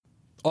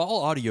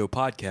All audio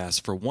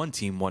podcasts for One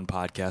Team, One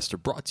Podcast are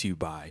brought to you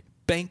by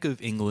Bank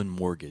of England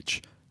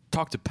Mortgage.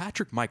 Talk to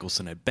Patrick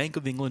Michelson at Bank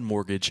of England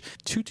Mortgage,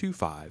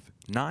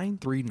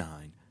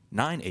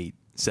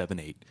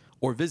 225-939-9878,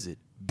 or visit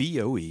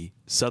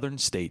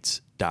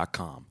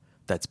boesouthernstates.com.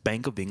 That's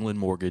Bank of England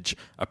Mortgage,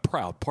 a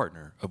proud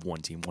partner of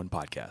One Team, One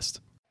Podcast.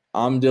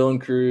 I'm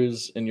Dylan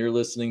Cruz, and you're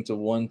listening to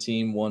One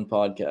Team, One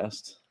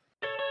Podcast.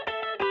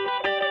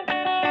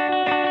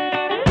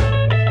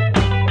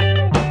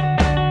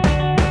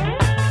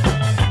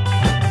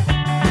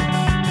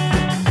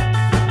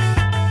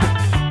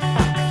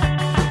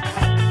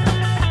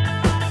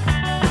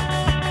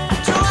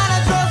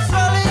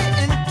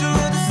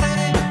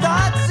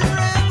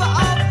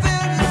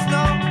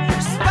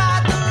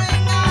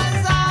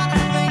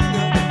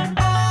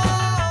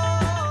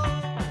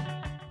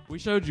 We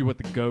showed you what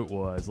the GOAT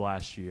was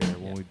last year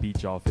when we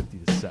beat y'all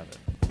 50-7.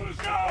 Let's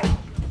go!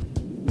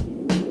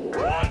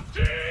 One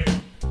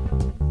team!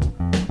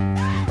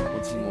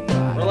 One team, one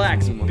podcast.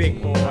 Relax, One team,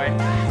 big one boy.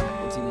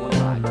 podcast. One team, one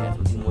podcast.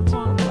 One team, one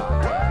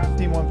podcast.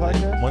 Team One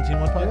Podcast? One Team,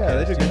 One Podcast. Yeah,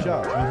 they did a good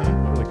job.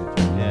 Really good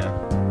job. Yeah.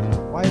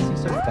 Why is he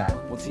so fat?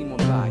 One team, one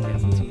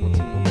podcast. One team, one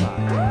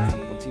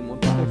podcast. One team, one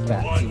podcast.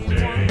 fat. One team, one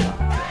podcast.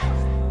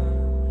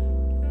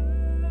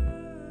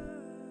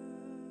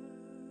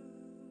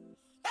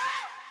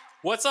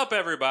 What's up,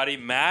 everybody?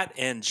 Matt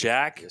and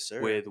Jack Yes,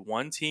 sir. with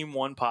One Team,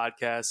 One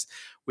Podcast.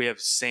 We have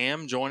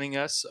Sam joining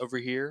us over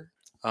here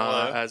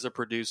Hello. as a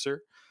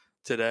producer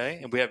today.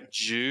 And we have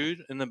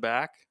Jude in the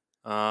back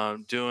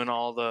doing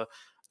all the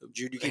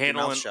Jude, you keep your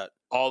handling mouth shut.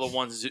 all the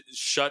ones.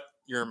 Shut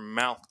your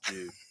mouth,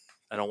 Jude.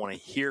 I don't want to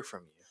hear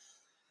from you.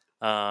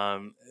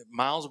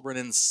 Miles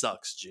Brennan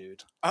sucks,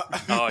 Jude.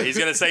 Oh, he's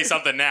going to say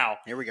something now.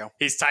 Here we go.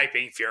 He's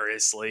typing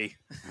furiously.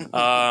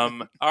 All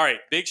right,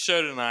 big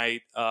show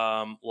tonight.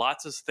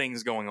 Lots of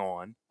things going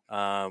on.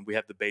 We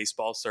have the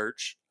baseball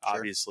search, Sure.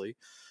 obviously.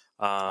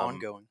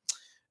 Ongoing.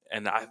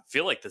 And I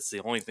feel like that's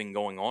the only thing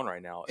going on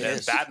right now. It And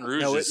is. Baton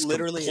Rouge No, it is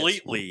literally is.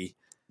 completely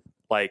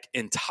like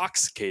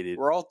intoxicated.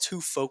 We're all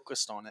too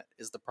focused on it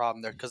is the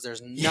problem there because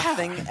there's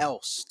nothing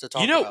else to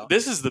talk You know, about.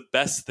 this is the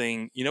best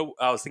thing. You know,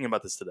 I was thinking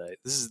about this today.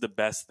 This is the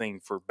best thing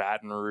for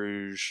Baton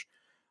Rouge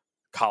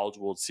College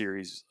World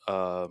Series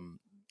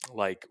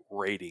like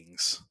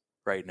ratings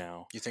right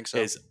now. You think so?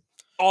 Is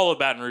all of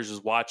Baton Rouge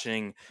is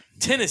watching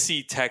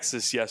Tennessee,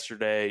 Texas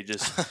yesterday.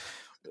 Just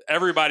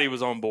everybody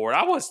was on board.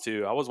 I was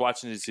too. I was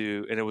watching it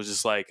too, and it was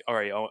just like, all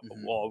right, Mhm.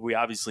 well, we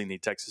obviously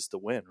need Texas to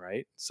win,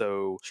 right?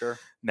 So Sure.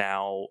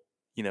 now,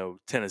 you know,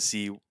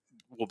 Tennessee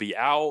will be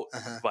out.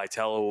 Uh-huh.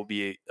 Vitello will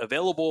be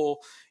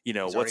available. You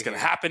know, He's what's already going to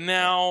here. happen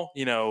now?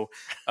 You know,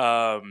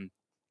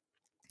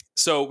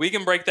 so we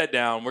can break that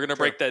down. We're going to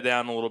Sure. break that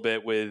down a little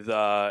bit with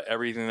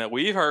everything that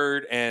we've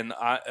heard. And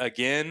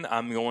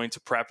I'm going to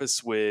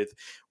preface with,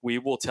 we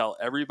will tell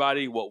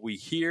everybody what we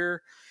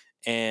hear.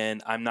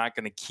 And I'm not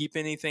going to keep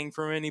anything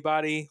from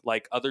anybody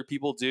like other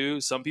people do.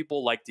 Some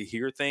people like to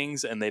hear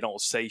things and they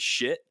don't say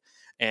shit.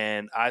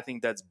 And I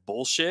think that's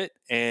bullshit.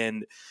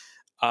 And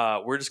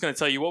we're just going to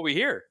tell you what we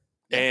hear.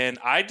 Yeah. And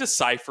I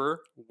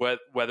decipher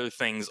whether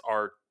things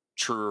are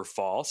true or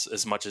false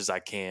as much as I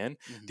can.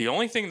 Mhm. The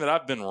only thing that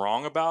I've been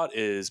wrong about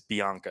is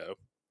Bianco.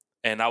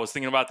 And I was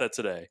thinking about that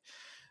today.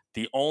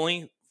 The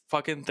only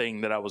fucking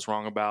thing that I was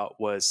wrong about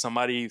was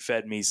somebody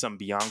fed me some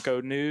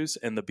Bianco news,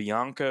 and the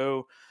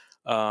Bianco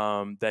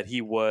that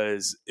it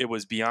was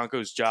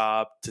Bianco's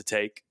job to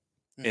take.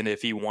 And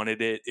if he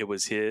wanted it, it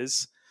was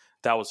his.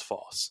 That was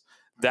false.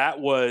 That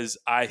was,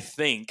 I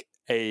think,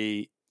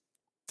 to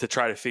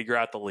try to figure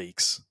out the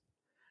leaks.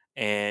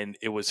 And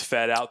it was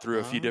fed out through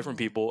a few different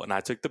people, and I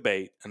took the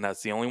bait, and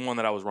that's the only one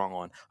that I was wrong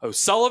on.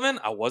 O'Sullivan,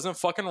 I wasn't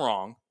fucking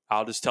wrong.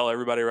 I'll just tell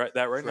everybody right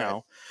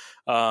now.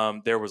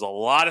 There was a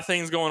lot of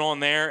things going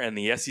on there, and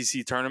the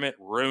SEC tournament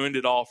ruined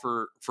it all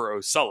for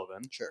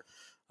O'Sullivan. Sure.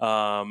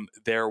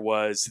 There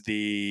was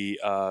the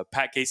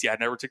Pat Casey. I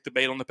never took the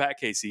bait on the Pat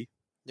Casey.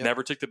 Yep.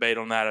 Never took the bait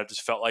on that. I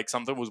just felt like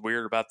something was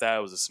weird about that.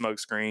 It was a smoke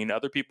screen.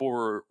 Other people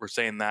were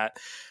saying that.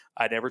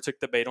 I never took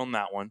the bait on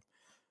that one.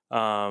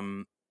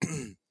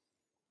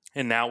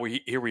 And now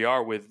here we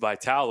are with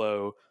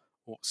Vitello.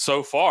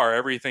 So far,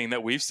 everything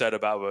that we've said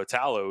about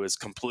Vitello is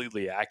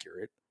completely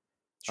accurate.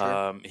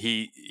 Sure.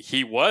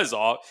 He was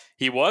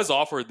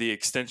offered the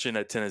extension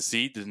at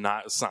Tennessee, did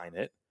not sign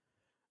it.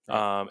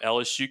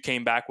 LSU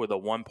came back with a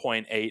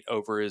 1.8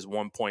 over his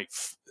 1.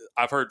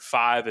 I've heard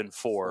 5 and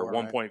 4,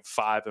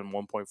 1.5 and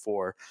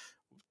 1.4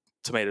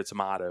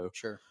 tomato.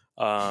 Sure.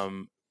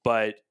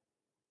 But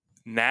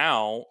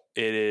now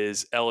it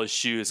is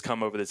LSU has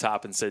come over the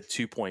top and said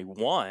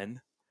 2.1.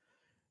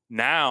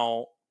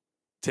 Now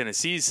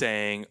Tennessee's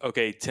saying,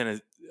 okay,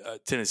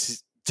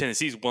 Tennessee's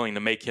willing to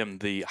make him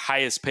the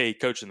highest paid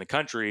coach in the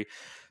country.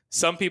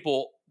 Some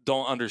people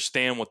don't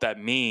understand what that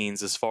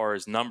means as far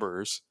as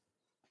numbers.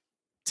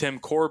 Tim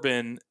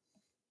Corbin,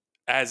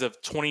 as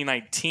of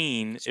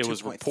 2019, it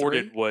was 2.3?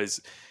 reported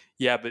was,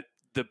 but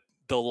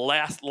the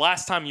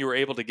last time you were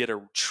able to get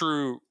a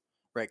true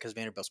Right, because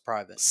Vanderbilt's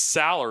private.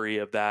 salary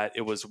of that,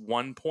 it was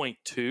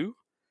 1.2.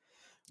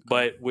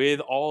 But with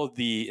all of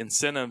the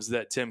incentives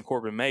that Tim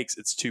Corbin makes,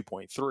 it's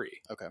 2.3.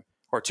 Okay.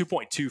 Or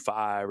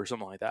 2.25 or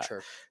something like that.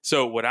 Sure.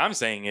 So what I'm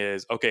saying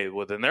is, okay,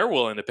 well, then they're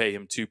willing to pay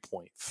him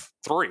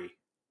 2.3.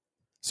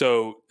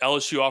 So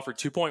LSU offered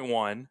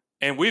 2.1.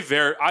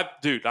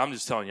 And I'm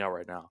just telling y'all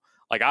right now,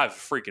 like, I've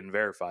freaking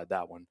verified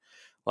that one.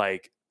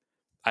 Like,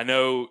 I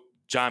know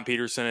John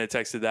Peterson had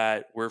texted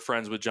that. We're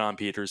friends with John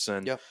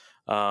Peterson. Yep.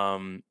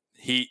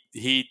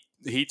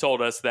 He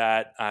told us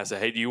that. I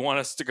said, hey, do you want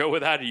us to go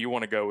with that, or do you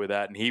want to go with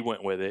that? And he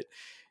went with it.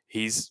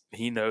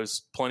 He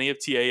knows plenty of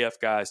TAF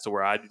guys to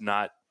where I do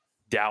not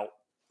doubt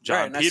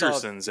John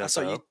Peterson's I info.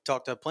 saw you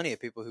talk to plenty of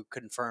people who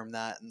confirm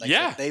that, and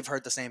they've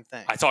heard the same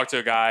thing. I talked to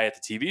a guy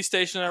at the TV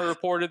station that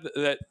reported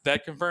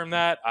that confirmed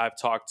that. I've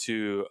talked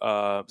to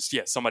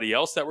somebody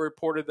else that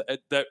reported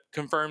that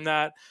confirmed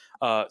that.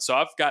 So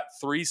I've got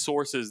 3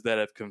 sources that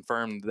have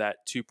confirmed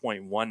that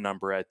 2.1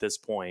 number at this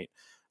point.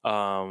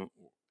 And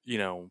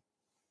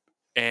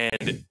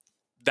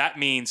that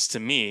means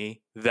to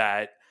me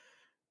that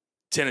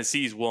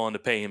Tennessee's willing to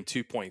pay him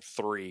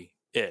 2.3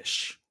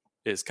 ish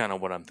is kind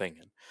of what I'm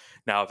thinking.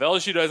 Now, if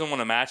LSU doesn't want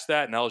to match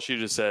that, and LSU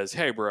just says,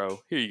 hey,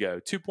 bro, here you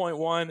go,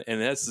 2.1, and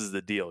this is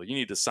the deal. You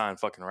need to sign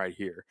fucking right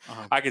here.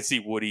 I could see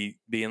Woody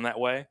being that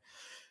way.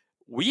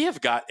 We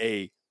have got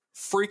a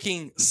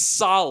freaking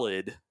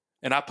solid,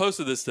 and I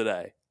posted this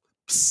today,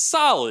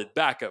 solid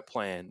backup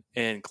plan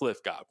in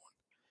Cliff Godwin.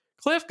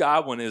 Cliff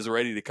Godwin is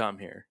ready to come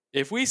here.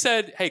 If we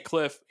said, hey,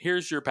 Cliff,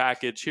 here's your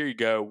package, here you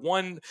go,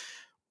 1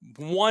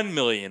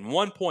 million,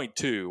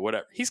 1.2,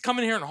 whatever, he's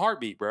coming here in a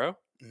heartbeat, bro.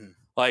 Mm.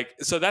 Like,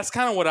 so that's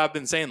kind of what I've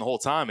been saying the whole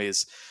time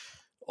is,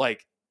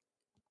 like,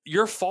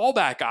 your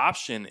fallback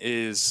option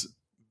is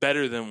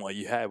better than what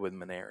you had with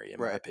Maneri, in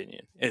my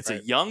opinion. It's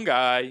a young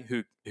guy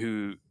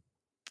who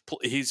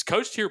he's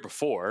coached here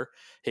before.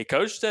 He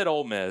coached at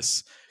Ole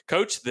Miss,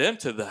 coached them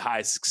to the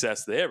highest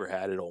success they ever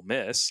had at Ole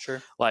Miss.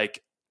 Sure.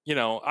 Like,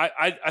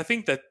 I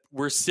think that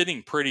we're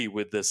sitting pretty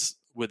with this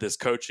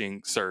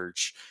coaching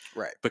search,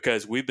 right?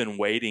 Because we've been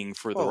waiting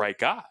for the right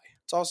guy.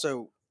 It's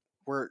also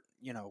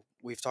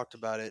we've talked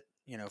about it,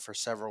 for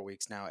several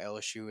weeks now.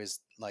 LSU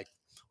is like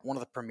one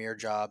of the premier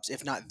jobs,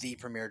 if not the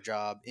premier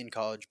job in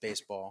college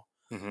baseball.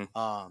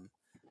 Mm-hmm.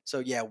 So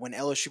yeah, when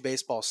LSU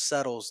baseball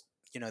settles,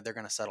 they're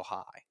going to settle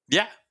high.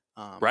 Yeah.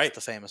 Right. It's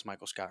the famous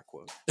Michael Scott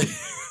quote.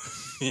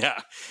 Yeah.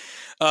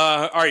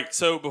 All right.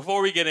 So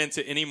before we get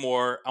into any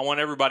more, I want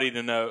everybody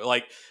to know,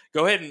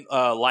 go ahead and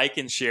like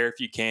and share if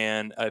you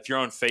can. If you're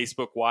on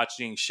Facebook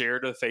watching,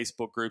 share to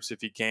Facebook groups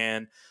if you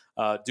can.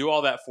 Do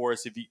all that for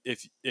us if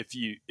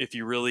you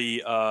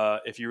really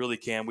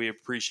can. We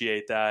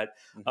appreciate that.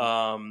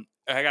 Mm-hmm.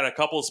 I got a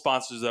couple of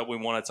sponsors that we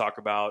want to talk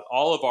about.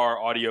 All of our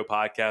audio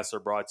podcasts are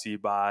brought to you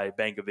by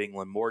Bank of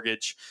England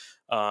Mortgage.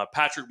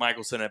 Patrick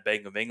Michelson at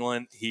Bank of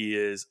England. He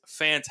is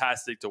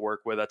fantastic to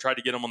work with. I tried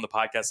to get him on the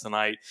podcast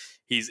tonight.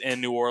 He's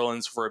in New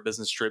Orleans for a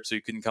business trip, so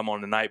he couldn't come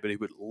on tonight, but he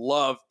would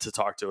love to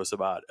talk to us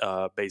about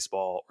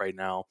baseball right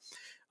now.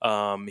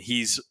 I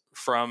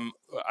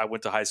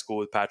went to high school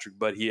with Patrick,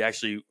 but he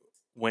actually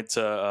went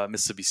to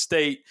Mississippi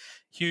State.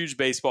 Huge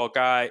baseball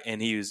guy, and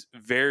he was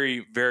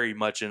very, very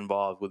much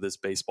involved with this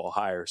baseball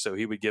hire. So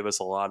he would give us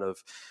a lot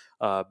of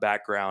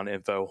background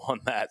info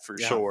on that for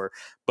sure.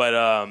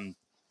 But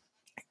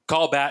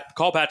call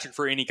Patrick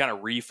for any kind of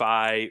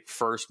refi,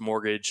 first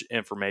mortgage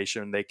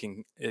information.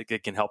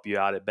 It can help you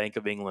out at Bank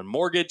of England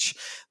Mortgage.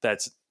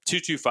 That's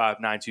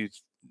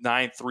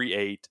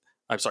 225-938.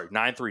 I'm sorry,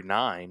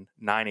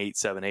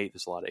 939-9878.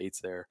 There's a lot of eights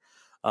there.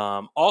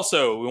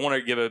 Also, we want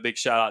to give a big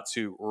shout out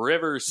to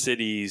River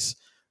City's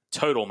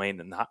Total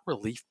Maintenance, not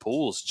Relief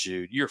Pools,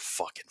 Jude. You're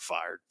fucking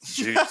fired,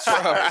 Jude.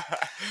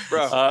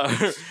 Bro.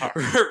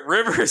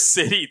 River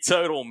City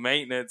Total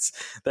Maintenance.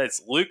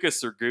 That's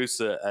Lucas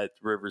Urgusa at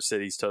River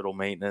City's Total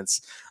Maintenance.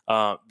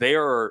 They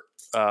are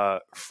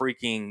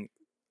freaking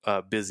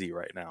busy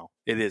right now.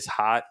 It is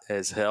hot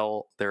as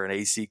hell. They're an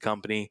AC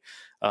company.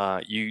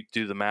 You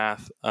do the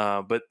math,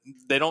 but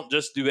they don't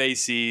just do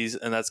ACs,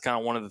 and that's kind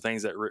of one of the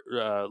things that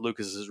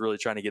Lucas is really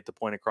trying to get the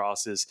point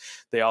across. Is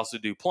they also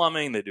do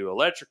plumbing, they do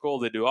electrical,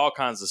 they do all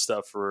kinds of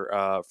stuff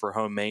for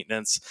home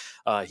maintenance.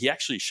 He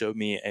actually showed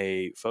me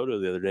a photo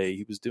the other day.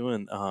 He was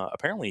doing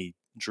apparently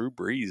Drew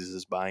Brees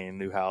is buying a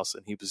new house,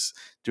 and he was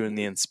doing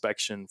the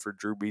inspection for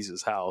Drew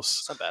Brees' house.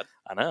 It's not bad.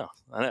 I know.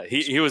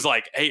 He was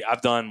like, hey,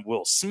 I've done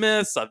Will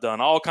Smith's. I've done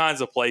all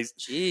kinds of plays.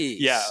 Jeez.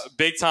 Yeah,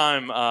 big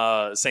time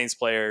Saints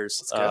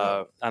players.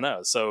 I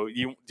know. So do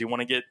you want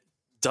to get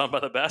done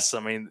by the best? I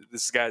mean,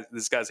 this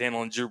guy's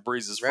handling Drew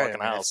Brees' fucking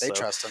house. If they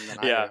trust him, then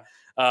I do.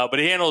 But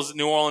he handles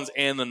New Orleans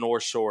and the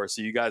North Shore.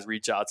 So you guys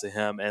reach out to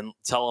him and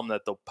tell him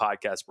that the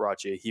podcast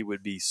brought you. He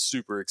would be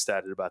super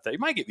excited about that. He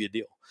might give you a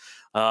deal.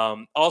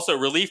 Also,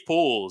 Relief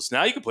Pools.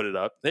 Now you can put it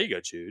up. There you go,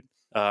 Jude.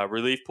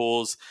 Relief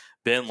Pools.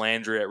 Ben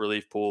Landry at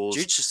Relief Pools.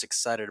 Jude's just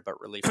excited about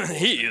Relief Pools.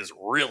 He is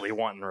really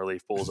wanting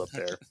Relief Pools up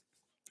there.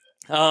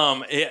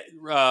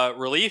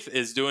 Relief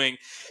is doing,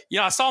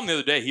 I saw him the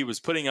other day. He was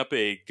putting up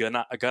a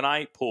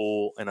gunite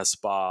pool in a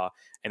spa,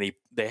 and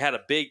they had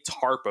a big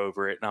tarp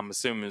over it, and I'm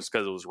assuming it's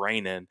because it was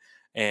raining.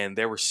 and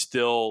they were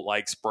still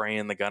like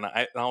spraying the gun.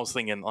 I was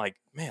thinking, like,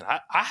 man,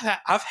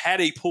 I've had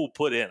a pool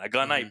put in, a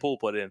gun night pool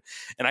put in,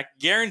 and I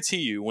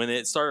guarantee you, when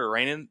it started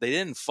raining, they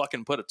didn't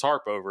fucking put a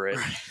tarp over it.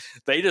 Right.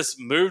 They just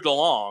moved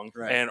along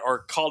Right. or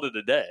called it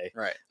a day.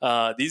 Right.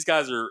 These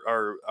guys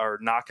are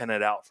knocking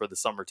it out for the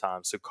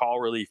summertime. So call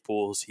Relief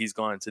Pools. He's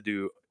going to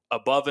do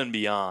above and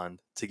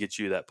beyond to get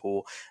you that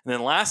pool. And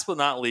then last but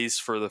not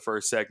least, for the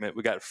first segment,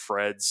 we got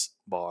Fred's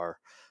Bar.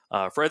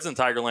 Fred's in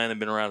Tigerland have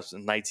been around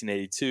since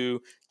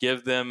 1982.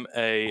 Give them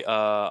a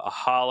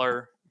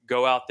holler.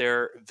 Go out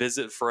there,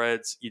 visit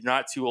Fred's. You're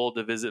not too old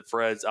to visit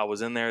Fred's. I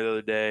was in there the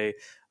other day.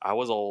 I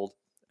was old,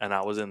 and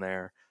I was in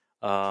there.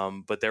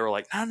 But they were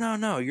like,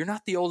 no, you're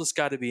not the oldest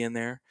guy to be in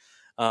there.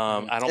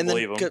 I don't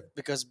believe him.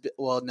 Because,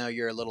 well, no,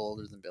 you're a little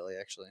older than Billy,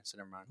 actually, so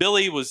never mind.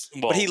 Billy was,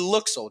 But he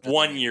looks older. than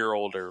 1 you. year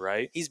older,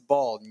 right? He's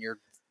bald, and you're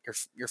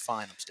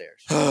fine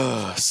upstairs.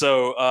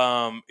 So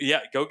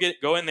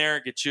go in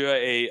there, get you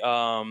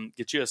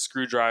a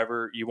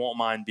screwdriver. You won't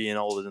mind being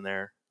older than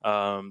there.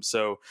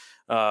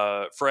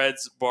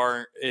 Fred's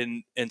Bar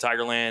in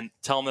Tigerland,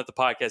 tell them that the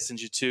podcast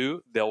sends you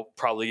to. They'll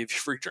probably give you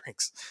free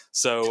drinks.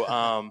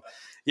 So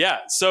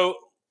so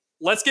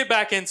let's get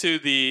back into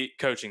the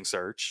coaching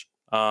search.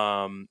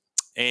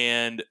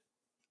 And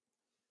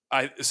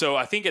I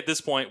think at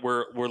this point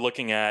we're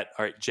looking at,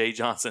 all right, Jay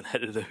Johnson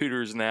head of the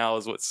Hooters now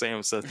is what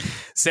Sam says.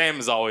 Sam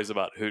is always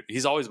about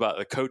he's always about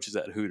the coaches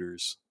at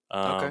Hooters.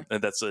 Okay.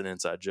 And that's an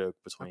inside joke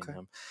between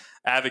them.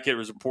 Advocate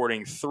was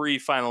reporting 3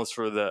 finalists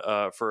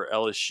for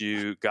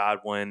LSU,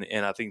 Godwin,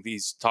 and I think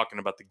he's talking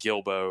about the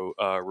Gilbo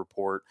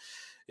report.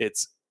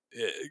 It's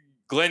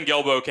Glenn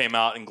Gilbo came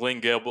out, and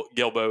Glenn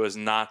Gilbo is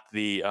not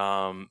the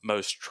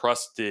most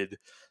trusted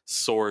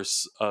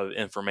source of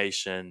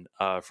information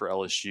for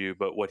LSU,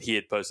 but what he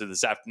had posted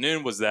this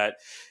afternoon was that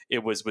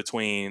it was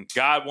between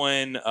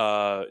Godwin,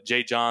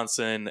 Jay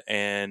Johnson,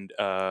 and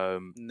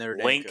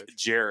Link coach.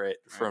 Jarrett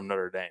from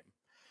Notre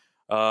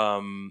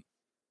Dame,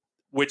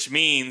 which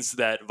means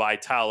that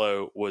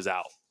Vitalo was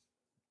out.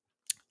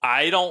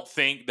 I don't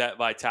think that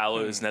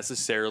Vitalo is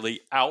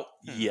necessarily out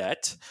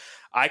yet.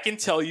 I can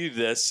tell you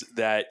this,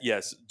 that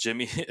yes,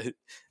 Jimmy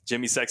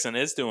Sexton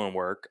is doing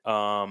work.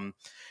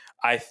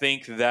 I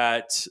think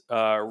that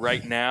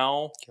right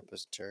now,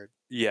 Gilbo's a turd.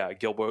 Yeah,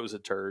 Gilbo's a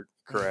turd.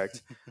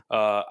 Correct.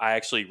 I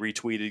actually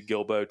retweeted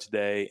Gilbo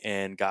today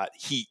and got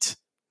heat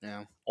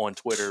on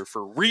Twitter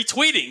for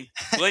retweeting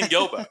Glenn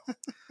Gilbo.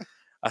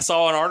 I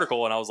saw an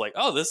article and I was like,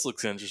 "Oh, this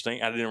looks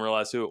interesting." I didn't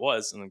realize who it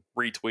was, and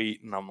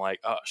retweet, and I'm like,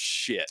 "Oh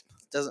shit."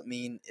 Doesn't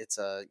mean it's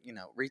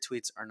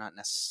retweets are not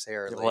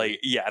necessarily Like,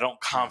 I don't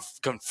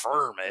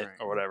confirm it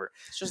or whatever.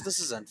 It's just this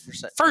is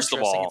First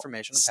of all,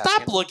 information.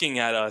 stop looking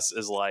at us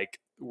as like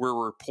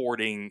we're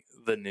reporting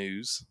the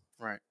news.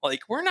 Right. Like,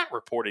 we're not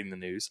reporting the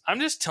news.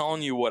 I'm just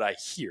telling you what I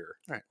hear.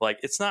 Right. Like,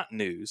 it's not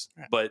news.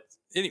 Right. But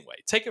anyway,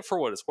 take it for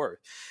what it's worth.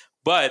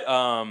 But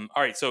all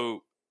right,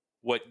 so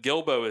what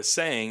Gilbo is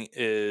saying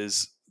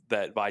is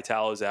that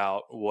Vitalo's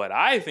out. What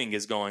I think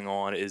is going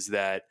on is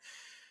that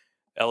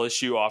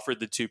LSU offered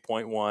the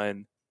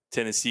 2.1.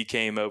 Tennessee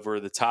came over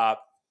the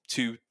top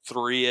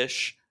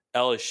 2-3-ish.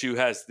 LSU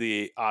has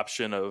the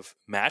option of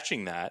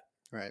matching that.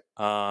 Right.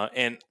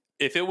 And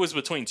if it was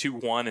between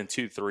 2-1 and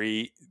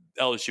 2-3,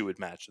 LSU would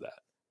match that.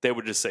 They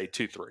would just say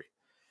 2-3.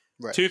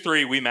 Right.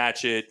 2-3, we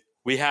match it.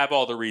 We have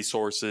all the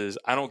resources.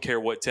 I don't care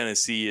what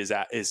Tennessee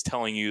is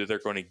telling you that they're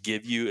going to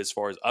give you as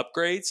far as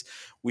upgrades.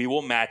 We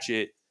will match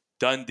it.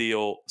 Done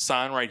deal.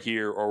 Sign right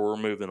here, or we're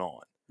moving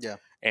on. Yeah.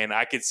 And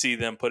I could see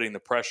them putting the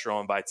pressure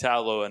on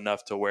Vitalo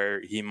enough to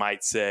where he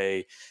might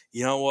say,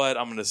 "You know what?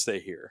 I'm going to stay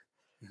here."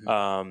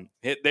 Mm-hmm.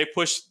 They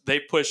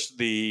pushed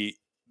the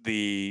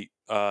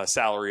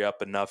salary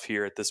up enough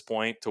here at this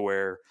point to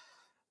where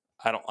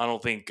I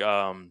don't think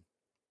I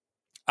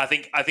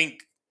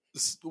think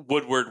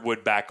Woodward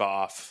would back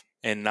off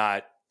and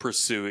not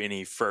pursue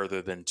any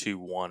further than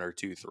 2-1 or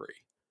 2-3.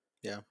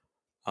 Yeah.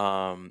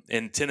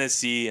 And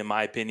Tennessee, in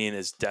my opinion,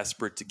 is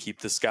desperate to keep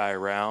this guy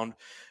around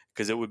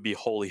because it would be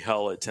holy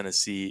hell at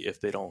Tennessee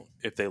if they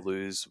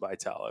lose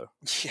Vitalo.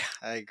 Yeah,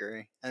 I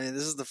agree. I mean,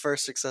 this is the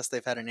first success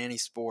they've had in any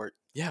sport.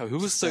 Yeah, who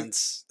was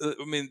since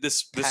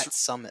this Pat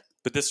Summit?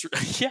 But this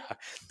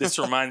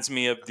reminds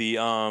me of the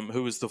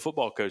who was the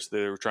football coach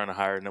they were trying to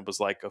hire, and it was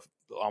like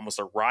almost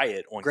a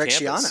riot on Greg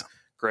campus. Schiano.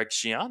 Greg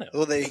Schiano.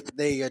 Well, they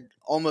had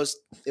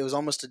it was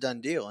almost a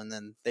done deal, and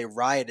then they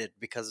rioted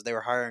because they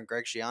were hiring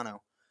Greg Schiano,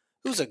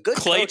 who's a good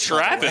Clay coach, by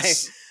the way.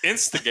 Travis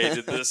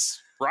instigated this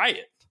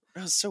riot.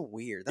 That was so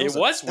weird. That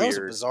was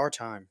a bizarre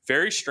time.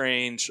 Very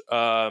strange.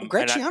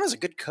 Greg Schiano's a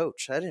good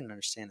coach. I didn't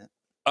understand it.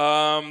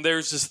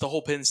 There's just the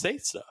whole Penn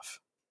State stuff.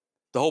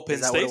 The whole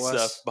Penn State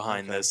stuff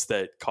behind this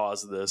that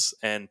caused this.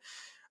 And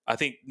I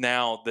think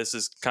now this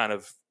has kind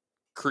of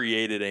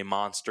created a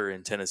monster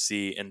in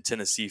Tennessee, and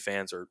Tennessee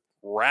fans are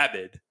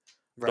rabid.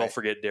 Right. Don't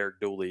forget Derek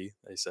Dooley.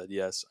 They said,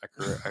 yes,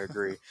 I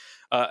agree.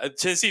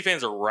 Tennessee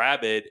fans are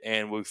rabid,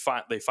 and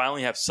they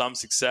finally have some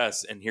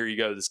success. And here you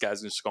go. This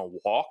guy's just going to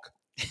walk.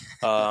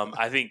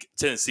 I think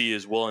Tennessee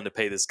is willing to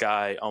pay this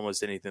guy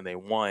almost anything they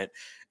want.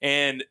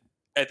 And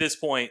at this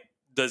point,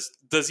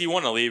 does he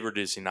want to leave or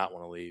does he not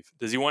want to leave?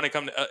 Does he want to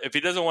come? If he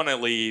doesn't want to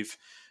leave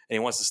and he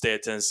wants to stay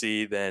at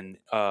Tennessee, then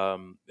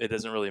it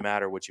doesn't really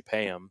matter what you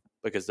pay him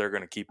because they're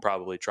going to keep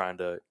probably trying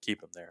to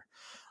keep him there.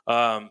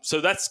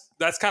 So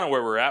that's kind of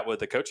where we're at with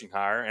the coaching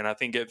hire. And I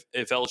think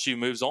if LSU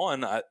moves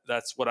on,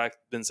 that's what I've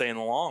been saying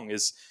along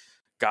is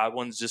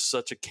Godwin's just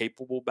such a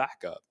capable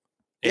backup.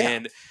 Yeah.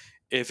 And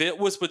if it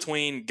was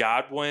between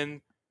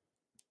Godwin,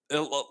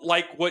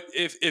 like what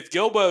if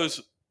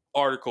Gilbo's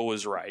article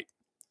was right,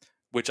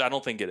 which I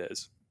don't think it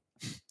is.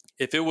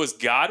 If it was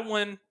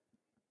Godwin,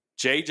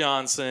 Jay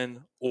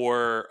Johnson,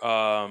 or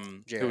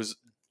it was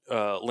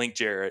Link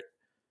Jarrett,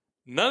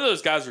 none of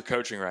those guys are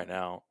coaching right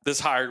now. This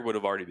hire would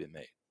have already been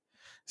made.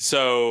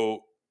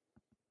 So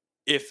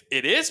if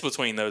it is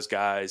between those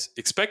guys,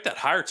 expect that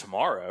hire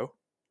tomorrow.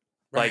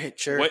 Right, Like,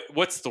 sure.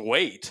 what's the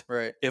wait?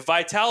 Right. If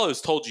Vitalo's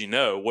told you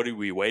no, what are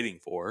we waiting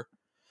for?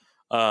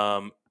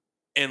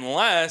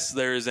 Unless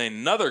there is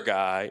another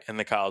guy in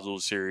the College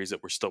World Series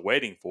that we're still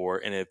waiting for,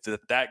 and if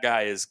that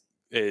guy is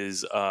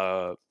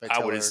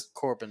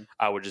Corbin.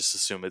 I would just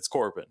assume it's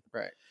Corbin.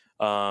 Right.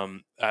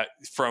 From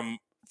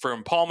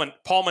Paul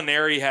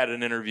Maneri had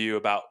an interview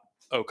about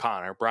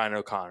Brian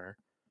O'Connor,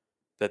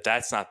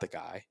 that's not the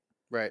guy.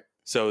 Right.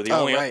 So the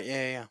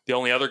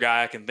only other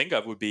guy I can think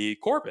of would be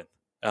Corbin.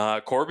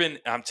 Corbin,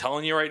 I'm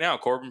telling you right now,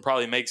 Corbin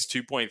probably makes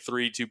 2.3,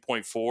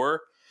 2.4.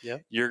 Yeah.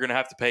 You're going to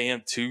have to pay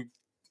him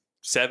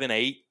 2.7,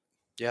 8.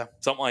 Yeah.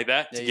 Something like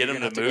that to get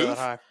him to move.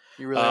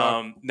 You really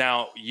are.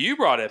 Now, you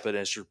brought up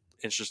an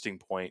interesting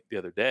point the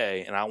other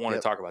day, and I want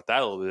to talk about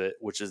that a little bit,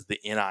 which is the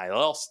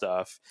NIL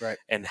stuff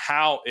and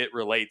how it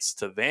relates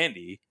to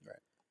Vandy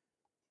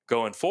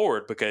going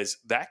forward, because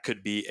that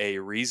could be a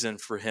reason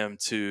for him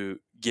to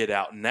get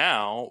out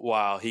now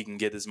while he can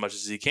get as much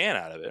as he can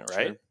out of it,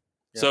 right? Sure.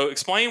 Yeah. So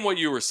explain what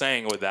you were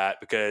saying with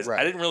that, because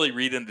I didn't really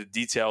read into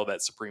detail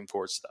that Supreme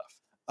Court stuff.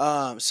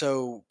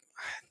 So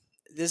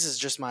this is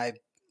just my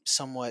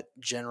somewhat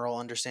general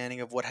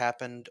understanding of what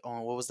happened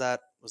on, what was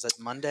that? Was that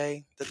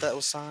Monday that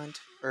was signed?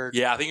 Or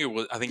yeah, I think it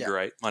was. I think you're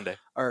right. Monday,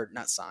 or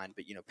not signed,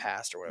 but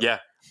passed or whatever.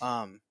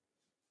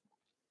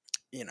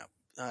 Yeah.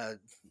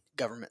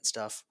 Government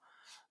stuff.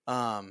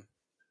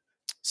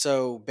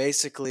 So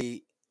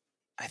basically,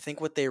 I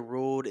think what they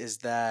ruled is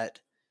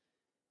that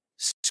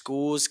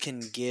schools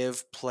can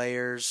give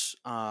players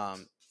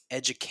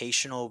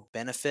educational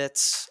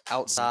benefits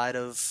outside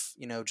of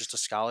just a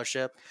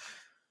scholarship.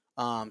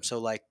 So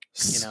like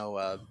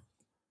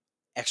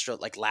extra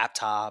like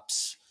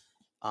laptops.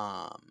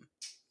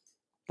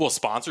 Well,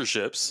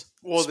 sponsorships.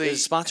 Well,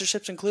 is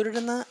sponsorships included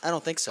in that? I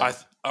don't think so.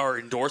 Or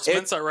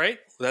endorsements, are right?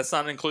 That's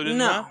not included in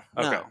that?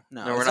 Okay.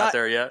 No, we're not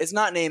there yet. It's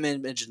not name,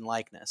 image, and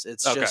likeness.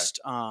 It's just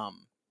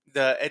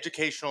the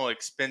educational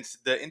expense.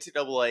 The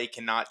NCAA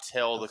cannot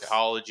tell the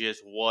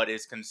colleges what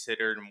is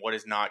considered and what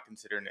is not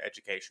considered an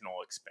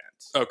educational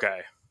expense.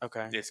 Okay.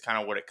 It's kind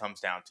of what it comes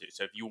down to.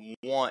 So if you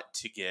want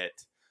to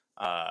get,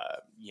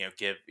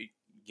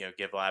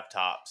 give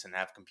laptops and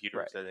have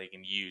computers that they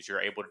can use,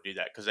 you're able to do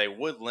that, because they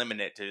would limit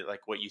it to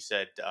like what you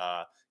said,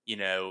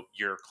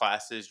 your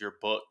classes, your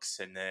books,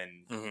 and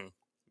then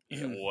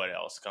what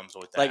else comes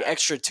with that, like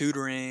extra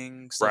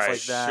tutoring, stuff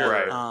like that.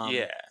 Sure.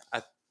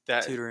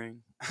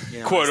 Tutoring,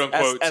 quote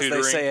unquote, as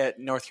tutoring. they say at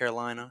North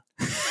Carolina.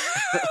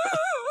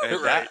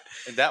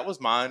 And that was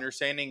my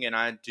understanding, and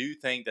I do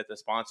think that the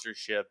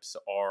sponsorships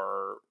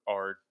are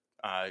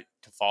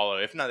to follow.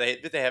 If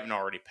they haven't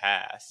already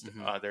passed,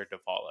 they're to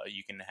follow.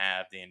 You can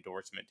have the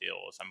endorsement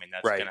deals. I mean,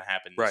 that's going to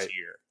happen this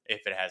year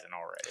if it hasn't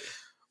already.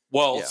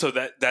 Well, so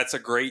that's a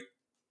great.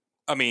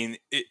 I mean,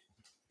 it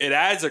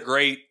adds a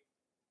great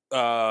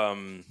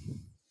new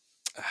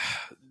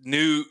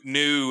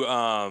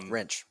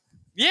wrench.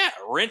 Yeah,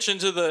 wrench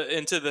into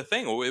the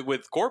thing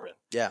with Corbin.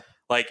 Yeah.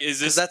 Like, is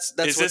this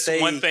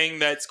one thing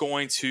that's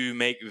going to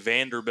make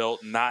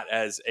Vanderbilt not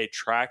as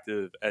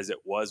attractive as it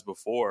was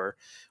before,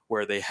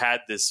 where they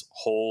had this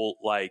whole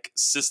like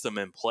system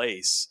in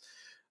place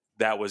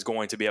that was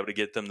going to be able to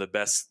get them the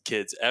best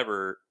kids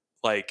ever?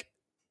 Like,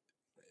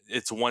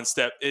 it's one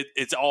step.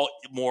 It's all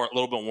a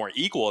little bit more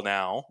equal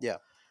now. Yeah,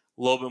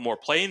 a little bit more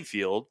playing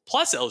field.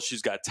 Plus,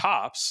 LSU's got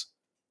tops.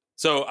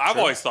 So I've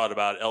always thought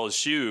about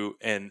LSU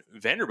and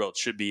Vanderbilt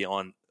should be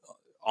on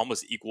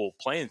almost equal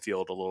playing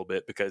field a little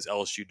bit, because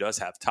LSU does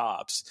have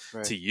tops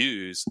to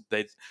use.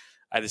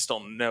 I just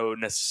don't know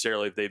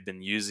necessarily if they've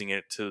been using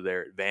it to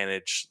their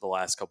advantage the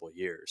last couple of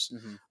years.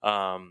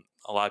 A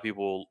lot of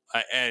people,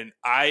 and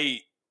I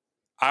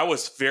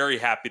was very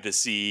happy to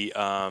see.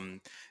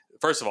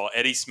 First of all,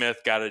 Eddie Smith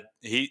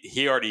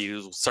he already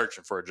was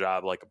searching for a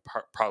job like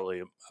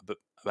probably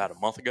about a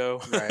month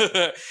ago.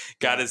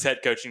 Got his head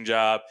coaching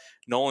job.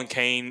 Nolan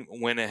Cain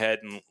went ahead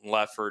and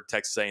left for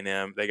Texas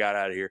A&M. They got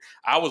out of here.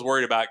 I was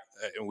worried about,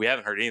 we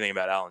haven't heard anything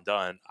about Alan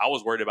Dunn. I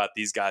was worried about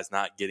these guys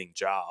not getting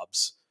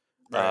jobs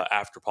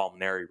after Paul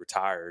Maneri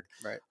retired.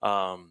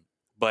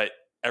 But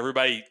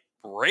everybody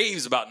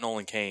raves about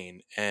Nolan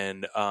Cain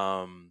and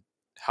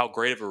how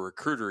great of a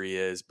recruiter he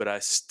is. But I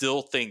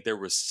still think there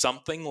was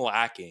something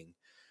lacking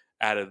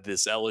out of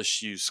this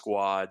LSU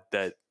squad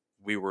that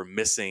we were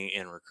missing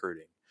in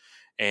recruiting.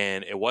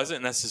 And it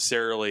wasn't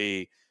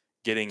necessarily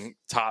getting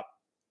top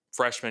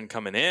freshmen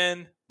coming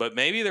in, but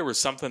maybe there was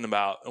something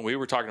about, and we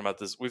were talking about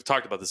this, we've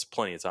talked about this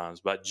plenty of times,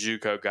 about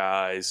JUCO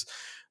guys,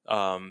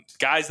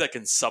 guys that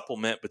can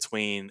supplement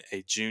between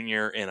a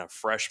junior and a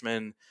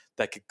freshman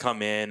that could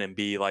come in and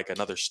be like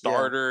another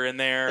starter in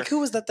there. Like, who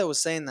was that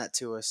was saying that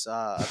to us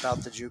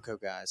about the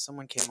JUCO guys?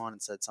 Someone came on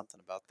and said something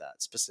about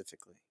that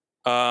specifically,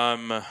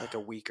 like a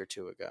week or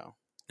two ago.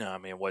 No, I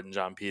mean, it wasn't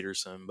John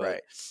Peterson, but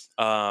Right.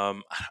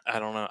 I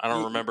don't know. I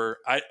don't remember.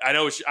 I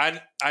know. I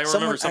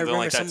remember something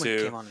like that someone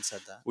too. Came on and said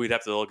that. We'd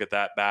have to look at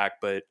that back,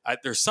 but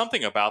there's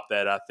something about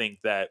that I think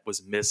that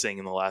was missing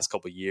in the last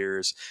couple of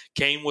years.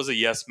 Kane was a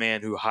yes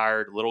man who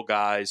hired little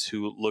guys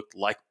who looked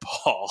like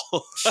Paul.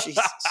 Jesus.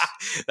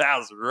 That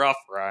was rough,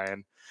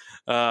 Ryan.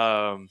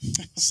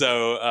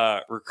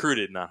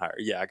 Recruited, not hired.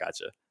 Yeah, I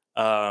gotcha.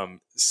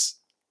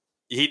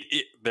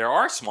 There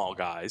are small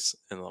guys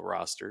in the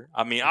roster.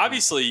 I mean,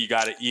 obviously you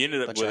got it. You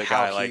ended up Bunch with of a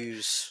guy Hal like,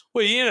 Hughes.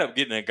 well, you ended up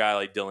getting a guy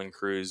like Dylan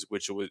Cruz,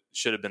 which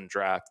should have been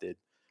drafted.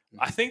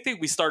 I think that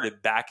we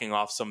started backing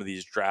off some of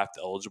these draft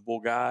eligible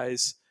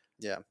guys.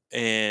 Yeah.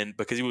 And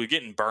because we were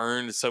getting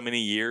burned so many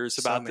years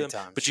So about many them,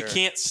 times, but sure. you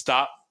can't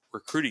stop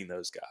recruiting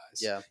those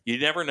guys. Yeah. You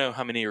never know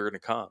how many are going to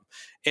come.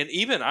 And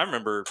even I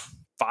remember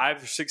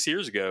 5 or 6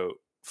 years ago,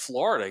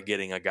 Florida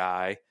getting a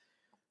guy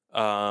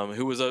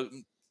who was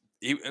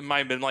it might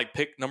have been like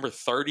pick number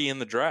 30 in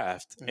the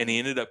draft, and he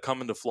ended up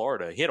coming to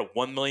Florida. He had a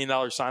 $1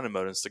 million signing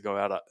bonus to go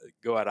out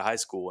of high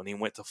school, and he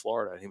went to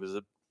Florida, and he was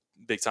a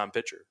big time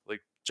pitcher, like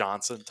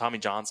Tommy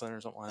Johnson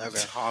or something like that.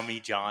 Okay. Tommy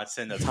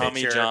Johnson, the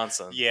Tommy pitcher.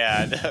 Johnson.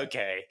 Yeah.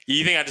 Okay.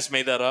 You think I just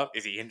made that up?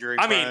 Is he injury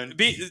I prone?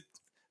 mean,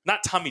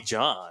 not Tommy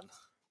John.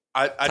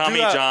 I Tommy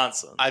do have,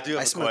 Johnson. I do have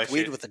I a smoked question.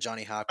 weed with a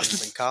Johnny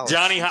Hopkins in college.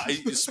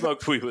 You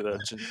smoked weed with a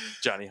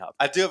Johnny Hopkins.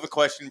 I do have a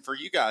question for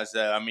you guys,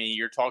 though. I mean,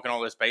 you're talking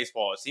all this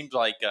baseball. It seems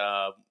like,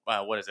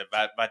 what is it?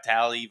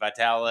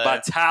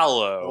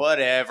 Vitalo.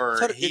 Whatever.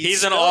 So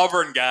He's an spelled-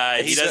 Auburn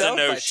guy. He He's doesn't spelled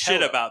know Vitello.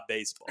 shit about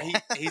baseball.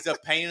 He's a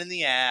pain in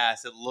the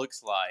ass, it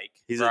looks like.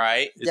 He's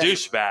right? a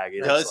douchebag. it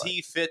Does looks like.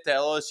 he fit the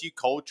LSU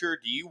culture?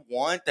 Do you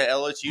want the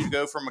LSU to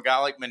go from a guy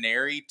like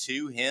Maneri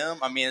to him?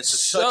 I mean, it's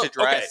So- such a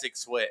okay. drastic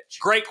switch.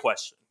 Great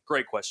question.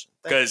 Thank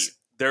Because you.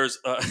 there's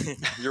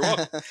you're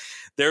welcome.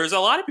 There's a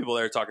lot of people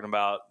that are talking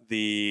about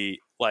the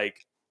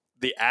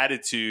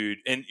attitude,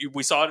 and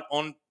we saw it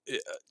on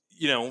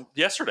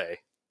yesterday.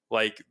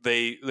 Like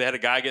they had a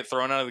guy get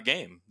thrown out of the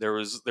game. They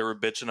were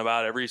bitching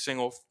about every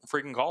single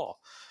freaking call.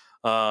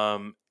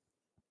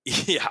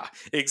 Yeah,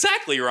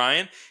 exactly,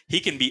 Ryan.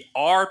 He can be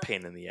our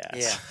pain in the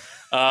ass.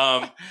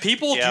 Yeah.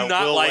 People Yeah, do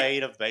not Will like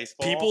Wade of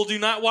baseball. people do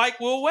not like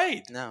Will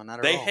Wade. No, not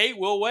at They all. hate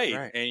Will Wade.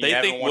 Right. and you They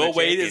haven't think won a Will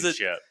Wade is a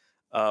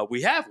championship.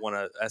 we have won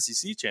a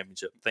SEC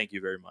championship. Thank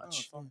you very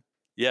much. Oh, fun.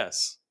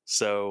 Yes.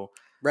 So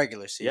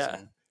Regular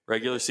season.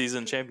 regular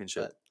season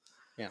championship.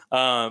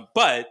 But,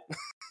 But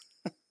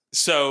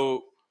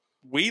so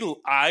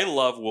I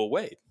love Will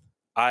Wade.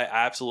 I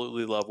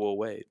absolutely love Will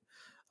Wade.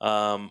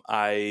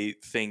 I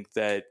think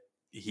that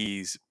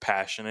he's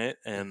passionate,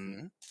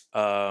 and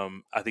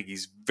I think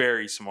he's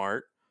very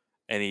smart,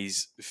 and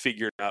he's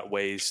figured out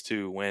ways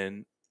to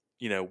win,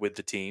 with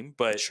the team.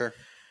 But Sure.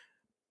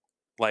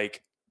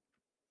 like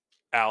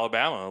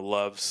Alabama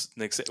loves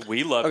Nick.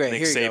 We loved Okay,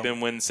 Nick here you go.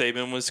 Saban when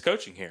Saban was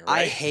coaching here.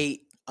 I Right?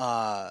 hate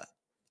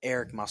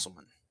Eric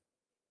Musselman.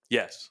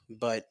 Yes.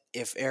 But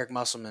if Eric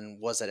Musselman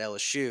was at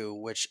LSU,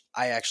 which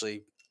I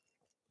actually,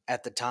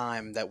 at the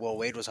time that Will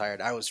Wade was hired,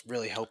 I was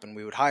really hoping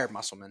we would hire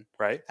Musselman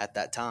Right. at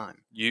that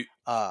time. You.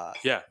 Uh,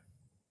 Yeah.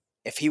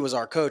 if he was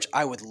our coach,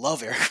 I would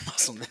love Eric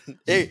Musselman.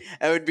 I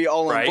would be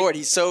all on Right. board.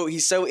 He's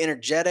so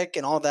energetic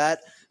and all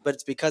that, but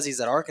it's because he's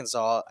at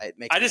Arkansas. It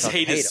makes I me just fucking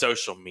hate his him.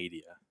 social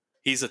media.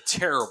 He's a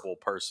terrible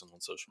person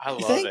on social I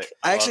media. love think? it.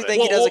 I love actually it.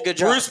 think he does a good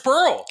job. Bruce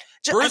Pearl.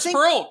 I Bruce think-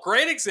 Pearl,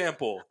 great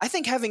example. I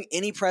think having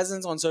any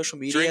presence on social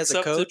media Drinks as a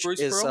up to coach Bruce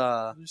is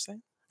Pearl? What did you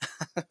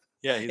say?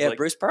 Yeah, he's yeah, like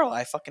Bruce Pearl.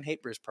 I fucking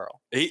hate Bruce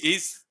Pearl.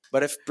 he's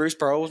But if Bruce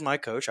Pearl was my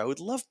coach, I would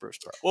love Bruce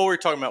Pearl. What we were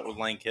talking about with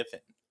Lane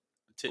Kiffin.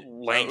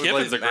 Lane Or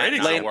Kiffin's a Matt great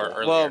and I example. were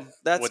earlier Well,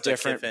 that's with the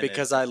different Kiffin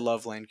because and- I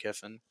love Lane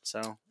Kiffin, so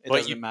it But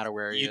doesn't matter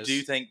where he You is.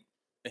 do think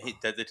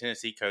that the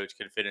Tennessee coach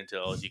could fit into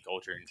LSU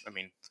culture? And, I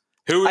mean,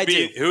 who would I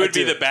be do. who would I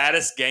be do. the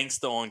baddest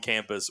gangsta on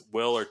campus,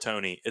 Will or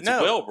Tony? It's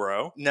No. Will,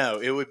 bro.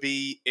 no, it'd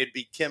be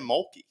Kim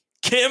Mulkey.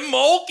 Kim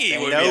Mulkey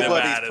And would be the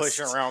nobody's baddest.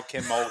 pushing around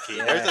Kim Mulkey.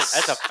 Yes.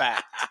 That's a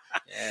fact.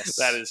 Yes,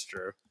 That is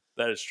true.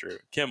 That is true.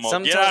 Kim Mulkey.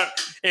 Sometimes- Get out.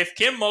 If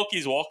Kim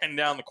Mulkey's walking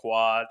down the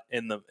quad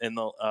in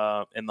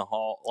the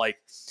hall, like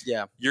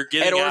Yeah. you're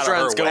getting Ed out of her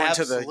Orgeron's way. going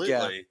to the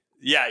Absolutely.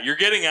 Yeah, you're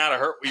getting out of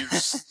her. You're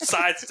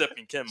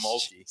sidestepping Kim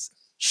Mulkey.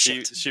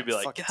 Shit. She'd be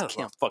like, Fucking "Get out of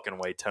my Kim. fucking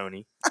way,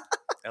 Tony."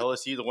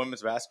 LSU, the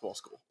women's basketball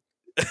school.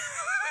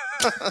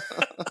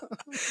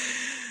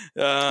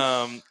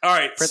 All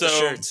right, Print so the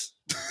shirts.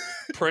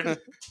 print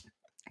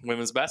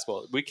women's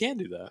basketball. We can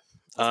do that.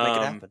 Let's make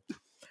it happen.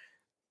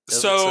 Does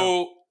it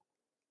So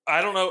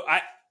I don't know.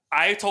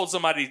 I told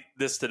somebody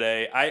this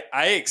today.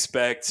 I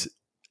expect.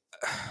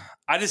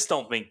 I just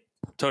don't think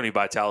Tony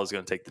Vitello is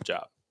going to take the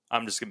job.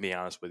 I'm just going to be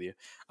honest with you.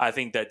 I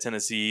think that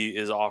Tennessee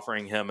is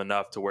offering him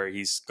enough to where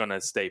he's going to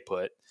stay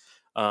put.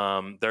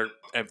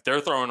 If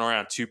they're throwing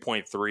around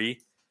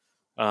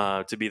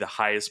 2.3 to be the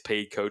highest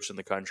paid coach in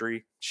the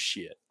country,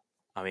 shit.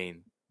 I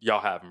mean,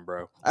 y'all have him,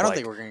 bro. I don't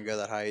think we're going to go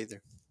that high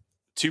either.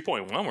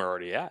 2.1 we're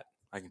already at.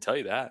 I can tell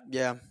you that.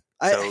 Yeah.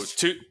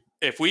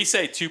 If we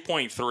say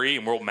 2.3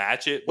 and we'll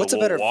match it, What's but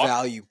a better we'll walk,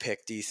 value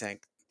pick, do you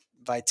think?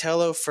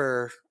 Vitello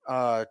for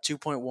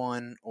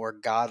 2.1 or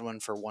Godwin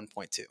for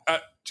 1.2?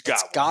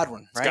 It's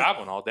Godwin, right? It's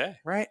Godwin all day.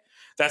 Right?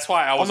 That's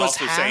why I was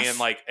Almost also half. saying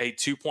like a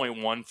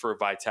 2.1 for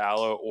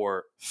Vitello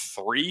or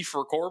 3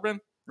 for Corbin.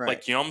 Right.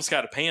 Like you almost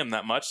got to pay him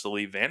that much to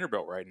leave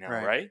Vanderbilt right now,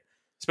 Right. right?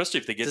 Especially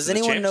if they get Does to the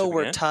anyone know championship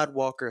where again. Todd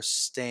Walker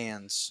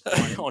stands On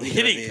either of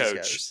hitting these coach?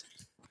 guys?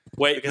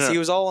 Wait, Because he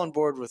was all on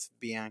board with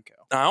Bianco.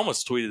 I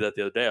almost tweeted that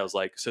the other day. I was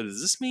like, so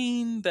does this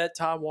mean that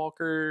Todd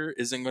Walker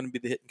isn't going to be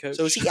the hitting coach?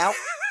 So is he out?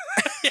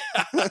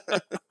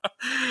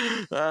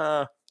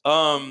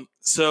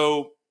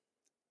 So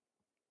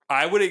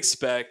I would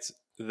expect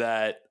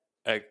that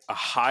a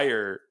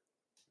hire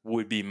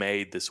would be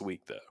made this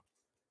week, though.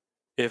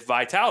 If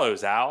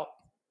Vitello's out,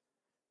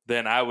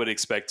 then I would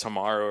expect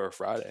tomorrow or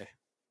Friday,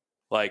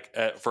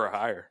 for a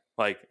hire.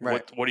 Like,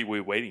 Right. what are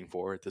we waiting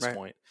for at this Right.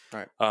 point?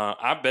 Right.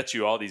 I bet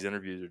you all these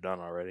interviews are done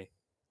already.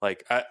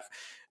 Like,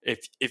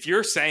 if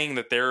you're saying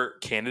that they're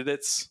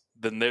candidates,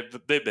 then they've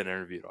been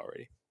interviewed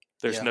already.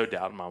 There's Yeah. no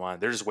doubt in my mind.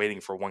 They're just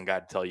waiting for one guy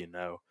to tell you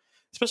no.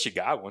 Especially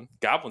Godwin.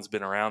 Godwin's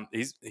been around.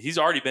 He's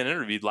already been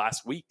interviewed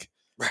last week.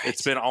 Right.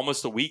 It's been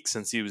almost a week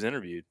since he was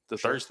interviewed, Sure.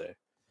 Thursday.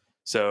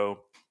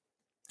 So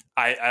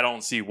I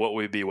don't see what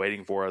we'd be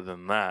waiting for other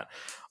than that.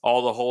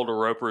 All the Holder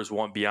Ropers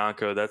want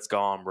Bianco. That's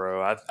gone,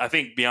 bro. I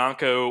think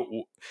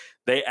Bianco.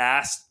 They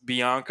asked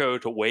Bianco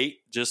to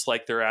wait, just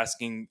like they're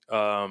asking.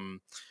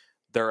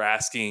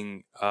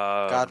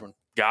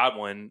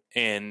 Godwin,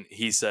 and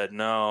he said,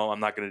 "No, I'm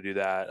not going to do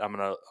that. I'm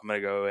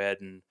gonna go ahead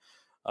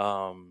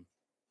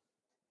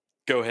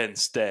and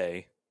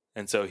stay."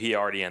 And so he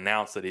already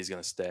announced that he's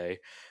going to stay.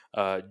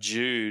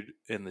 Jude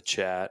in the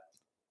chat,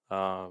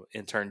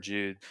 intern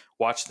Jude,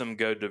 watch them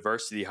go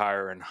diversity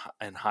hire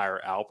and hire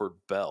Albert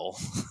Bell.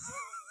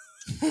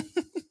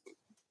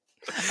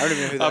 I don't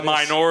even know who that A is.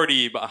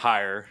 minority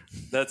hire.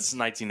 That's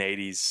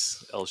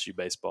 1980s LSU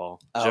baseball.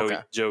 Oh,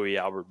 okay. Joey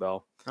Albert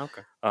Bell.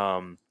 Okay.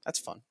 Um, That's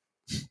fun.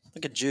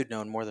 Look at Jude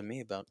knowing more than me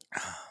about.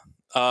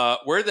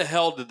 Where the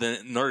hell did the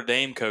Notre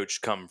Dame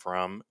coach come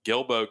from?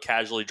 Gilbo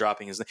casually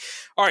dropping his name.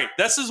 All right,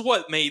 this is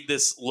what made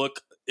this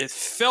look. It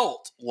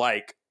felt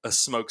like a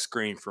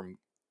smokescreen from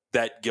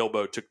that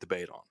Gilbo took the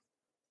bait on.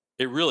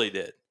 It really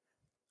did.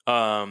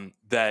 And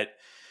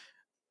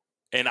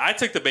I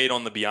took the bait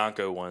on the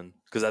Bianco one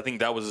because I think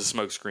that was a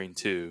smokescreen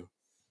too,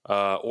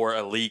 or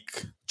a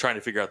leak, trying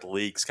to figure out the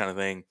leaks kind of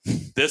thing.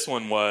 This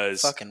one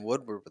was Fucking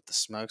Woodward with the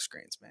smoke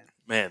screens, man.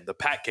 Man, the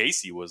Pat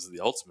Casey was the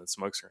ultimate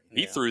smokescreen.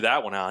 He Yeah. threw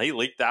that one out. He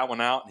leaked that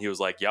one out, and he was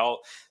like,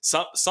 "Y'all,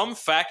 some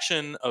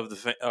faction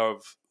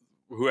of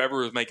whoever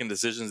was making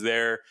decisions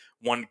there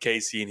wanted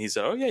Casey," and he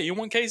said, "Oh yeah, you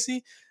want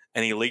Casey?"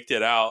 And he leaked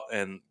it out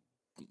and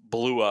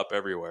blew up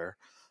everywhere.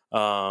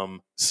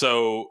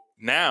 So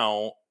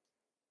now,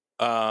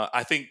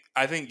 I think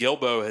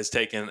Gilbo has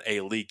taken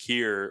a leak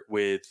here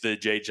with the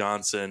Jay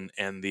Johnson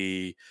and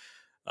the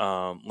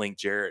Link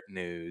Jarrett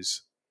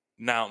news.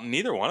 Now,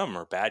 neither one of them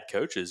are bad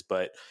coaches,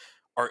 but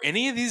are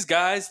any of these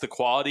guys the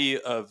quality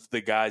of the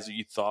guys that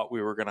you thought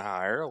we were going to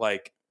hire?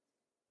 Like,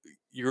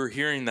 you're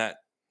hearing that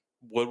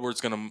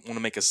Woodward's going to want to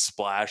make a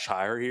splash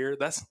hire here.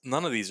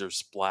 None of these are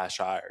splash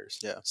hires.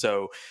 Yeah.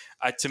 So,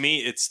 to me,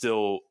 it's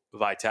still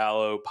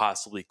Vitello,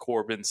 possibly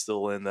Corbin,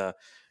 still in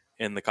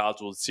the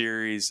College World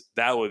Series.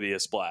 That would be a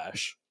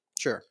splash.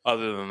 Sure.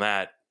 Other than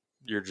that,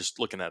 you're just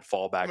looking at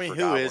fallback. I mean, for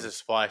who Godwin. is a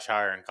splash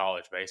hire in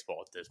college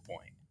baseball at this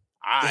point?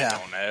 I Yeah,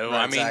 don't know.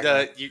 right, I mean,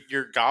 exactly.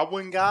 your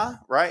Godwin guy,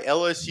 right?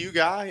 LSU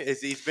guy,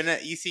 he's been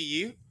at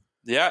ECU.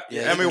 Yeah,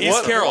 Yeah. I mean, East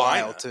what-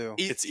 Carolina too.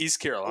 It's East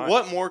Carolina.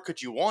 What more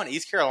could you want?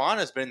 East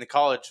Carolina's been in the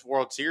College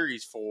World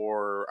Series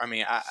for. I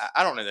mean,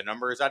 I don't know the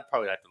numbers. I'd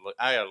probably have to look.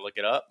 I got to look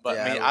it up. But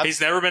Yeah, I mean, He's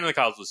never been in the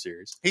College World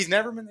Series. he's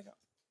never been the.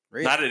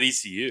 Really? Not at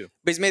ECU.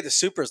 But he's made the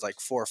supers like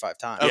 4 or 5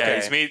 times. Okay.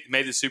 Yeah, he's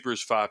made the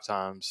Supers 5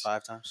 times.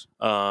 5 times.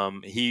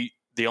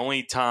 The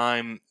only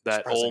time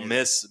that Surprised I Ole knew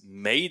Miss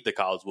made the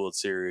College World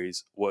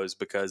Series was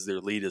because their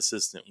lead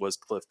assistant was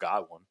Cliff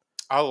Godwin.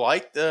 I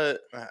like the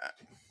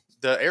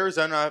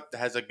Arizona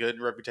has a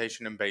good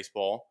reputation in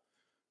baseball.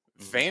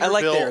 Vanderbilt,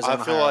 like the Arizona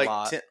I feel hire a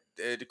lot.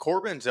 like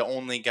Corbin's the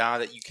only guy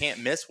that you can't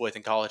miss with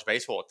in college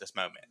baseball at this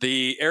moment.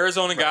 The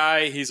Arizona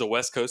guy, he's a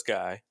West Coast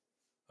guy.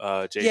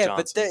 Jay Yeah,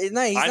 Johnson. but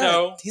no, he's I not.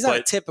 know, He's not a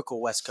but-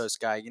 typical West Coast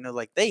guy. You know,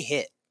 like they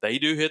hit. They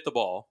do hit the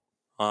ball.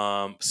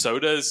 So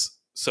does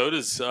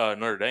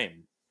Notre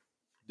Dame.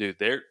 Dude,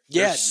 they're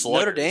Yeah, sluggers.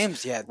 Notre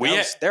Dame's. Yeah, We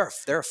they're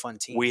a fun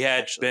team. We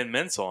had actually. Ben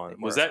Mintz on. They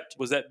Was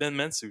were. that Ben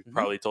Mintz who Mhm.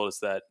 probably told us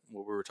that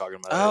what we were talking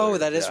about? Oh, earlier?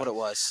 that is Yeah. what it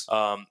was.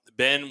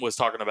 Ben was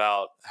talking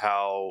about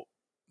how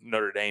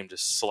Notre Dame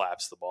just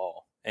slaps the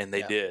ball, and they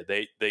Yeah.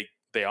 did.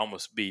 They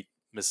almost beat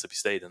Mississippi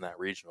State in that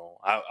regional.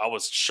 I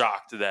was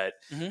shocked that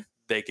Mhm.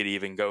 they could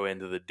even go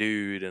into the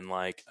dude and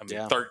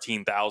Yeah.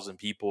 13,000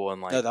 people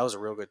and No, that was a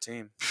real good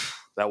team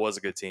that was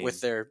a good team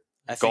with their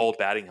gold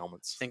batting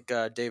helmets. I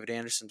think David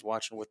Anderson's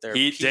watching with their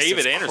David piece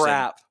of Anderson.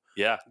 crap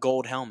Yeah.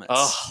 gold helmets.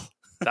 Oh,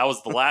 that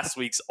was the last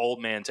week's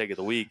old man take of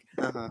the week.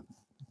 Uh-huh.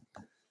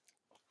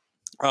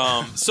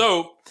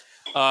 So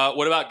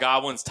what about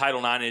Godwin's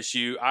Title IX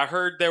issue? I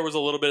heard there was a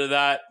little bit of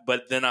that,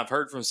 but then I've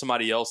heard from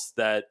somebody else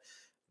that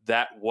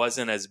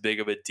wasn't as big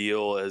of a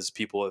deal as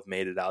people have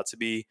made it out to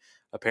be.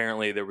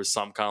 Apparently, there was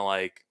some kind of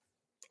like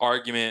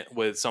argument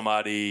with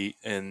somebody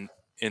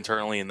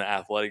internally in the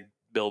athletic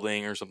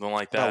building or something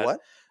like that. About what?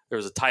 There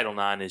was a Title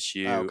IX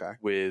issue Oh,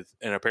 okay.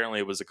 and apparently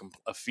it was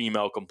a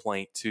female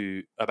complaint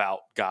about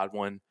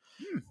Godwin.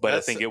 But I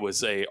think it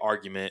was a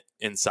argument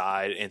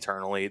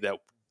internally that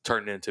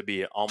turned into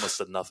be almost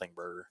a nothing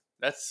burger.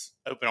 That's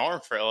open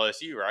arms for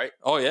LSU, right?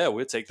 Oh yeah,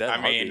 we'll take that. I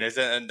mean,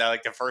 isn't that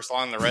like the first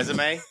line on the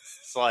resume?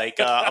 It's like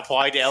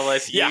apply to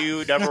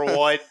LSU, number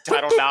one,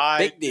 Title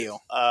IX. Big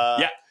deal.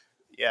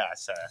 Yeah.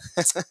 So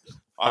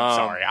I'm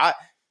sorry.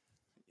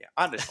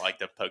 I just like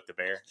to poke the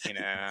bear. You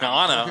know,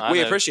 I know.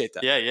 We appreciate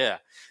that. Yeah.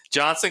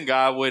 Johnson,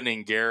 Godwin,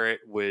 and Garrett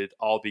would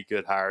all be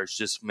good hires.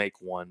 Just make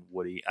one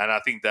Woody, and I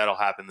think that'll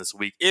happen this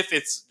week if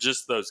it's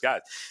just those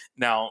guys.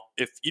 Now,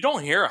 if you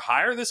don't hear a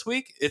hire this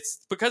week, it's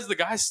because the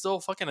guy's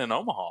still fucking in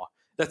Omaha.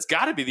 That's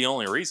got to be the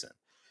only reason.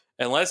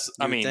 Unless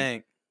I You mean,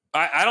 think.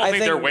 I don't I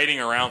think they're think- waiting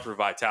around for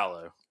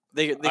Vitalo.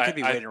 They could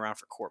be I- waiting around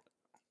for Corbin.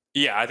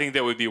 Yeah, I think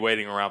they would be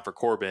waiting around for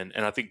Corbin,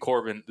 and I think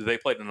Corbin. Do they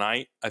play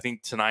tonight? I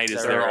think tonight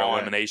is They're their on.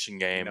 elimination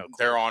game. no,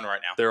 they're on right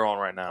now. They're on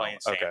right now. Playing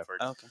Okay, Stanford.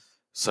 Okay,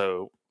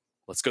 so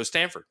let's go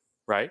Stanford,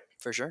 right?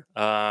 for sure.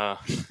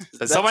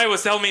 Somebody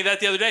was telling me that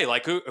the other day.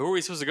 Like, who are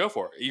we supposed to go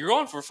for? You're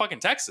going for fucking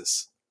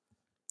Texas.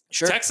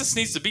 Sure. Texas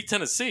needs to beat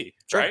Tennessee,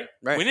 Sure, right?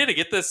 right. We need to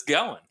get this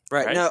going.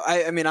 Right. No,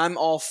 I mean, I'm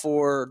all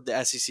for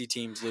the SEC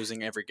teams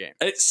losing every game.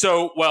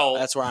 Well,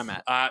 That's where I'm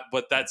at.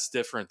 but that's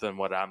different than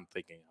what I'm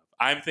thinking of.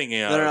 I'm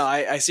thinking of. No.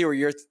 I see where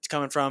you're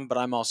coming from, but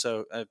I'm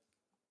also,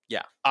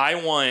 I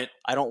want.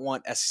 I don't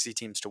want SEC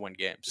teams to win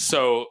games.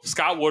 So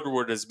Scott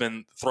Woodward has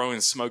been throwing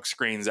smoke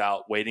screens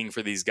out, waiting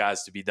for these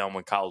guys to be done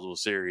with College World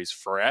Series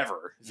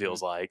forever. It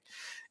feels like,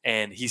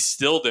 and he's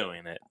still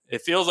doing it.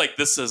 It feels like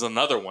this is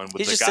another one with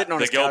He's the just guy, sitting on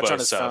the his couch Gilbo on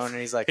his stuff. phone,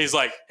 and he's like,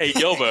 Hey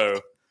Gilbo,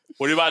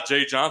 what about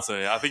Jay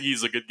Johnson? I think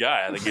he's a good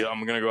guy. I think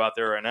I'm going to go out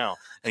there right now.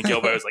 And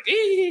Gilbo's like,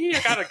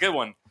 I got a good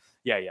one.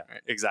 Yeah,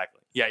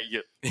 exactly. Yeah.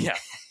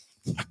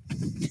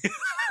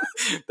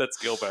 That's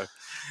Gilbo.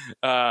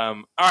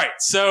 All right,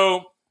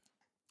 so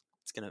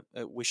it's gonna.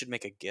 We should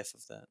make a GIF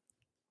of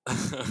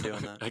that.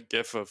 Doing that. a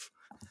gif of.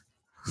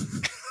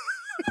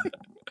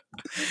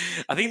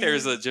 I think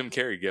there's a Jim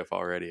Carrey gif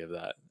already of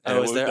that.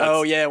 Oh, is there? That's-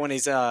 Oh, yeah, when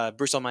he's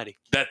Bruce Almighty.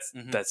 That's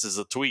Mhm. that's as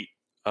a tweet.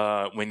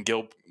 When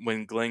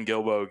Glenn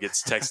Gilbo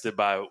gets texted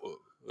by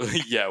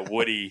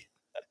Woody,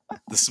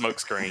 the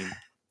smokescreen.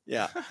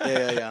 Yeah.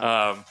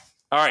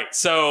 All right,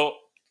 so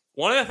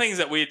one of the things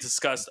that we had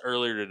discussed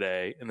earlier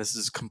today, and this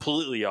is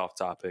completely off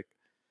topic,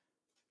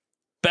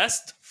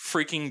 best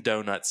freaking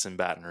donuts in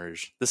Baton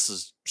Rouge. This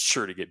is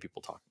sure to get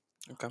people talking.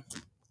 Okay.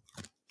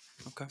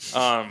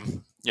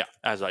 Yeah,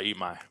 as I eat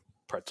my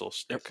pretzel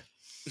stick,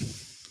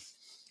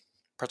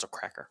 Pretzel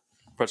cracker.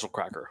 pretzel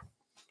cracker.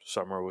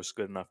 Summer was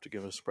good enough to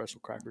give us pretzel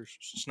crackers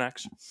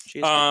snacks. She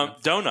is good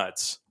enough.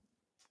 Donuts.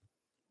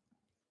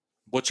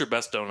 What's your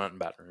best donut in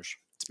Baton Rouge?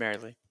 It's Mary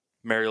Lee.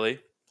 Mary Lee.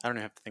 I don't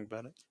even have to think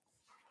about it.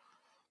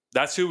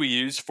 That's who we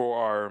use for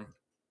our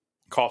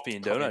coffee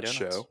and Coffee and donuts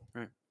donuts. show.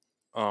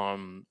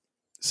 Right.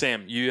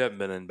 Sam, you haven't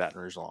been in Baton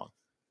Rouge long.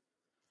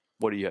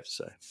 What do you have to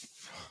say?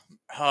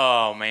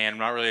 Oh man, I'm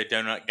not really a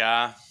donut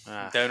guy.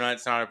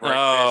 Donut's not a breakfast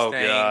Oh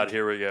thing. God,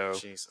 here we go.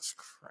 Jesus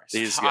Christ.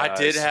 These I guys.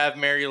 did have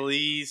Mary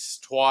Lee's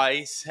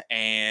twice,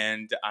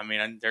 and I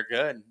mean they're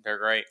good. They're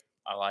great.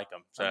 I like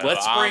them. So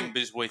Let's I'm bring-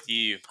 just with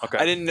you. Okay.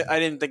 I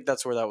didn't think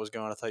that's where that was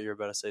going. I thought you were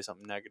about to say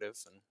something negative.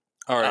 And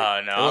All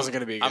right. No, it wasn't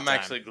going to be a good I'm time.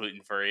 actually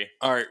gluten free.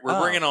 All right. We're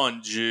Oh. bringing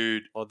on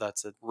Jude Well,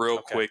 that's a real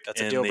okay, quick. That's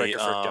a in deal the, breaker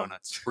for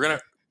donuts.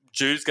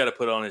 Jude's got to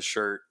put on his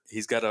shirt.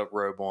 He's got a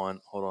robe on.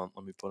 Hold on.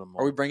 Let me put him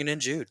on. Are we bringing in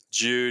Jude?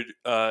 Jude's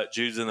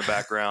in the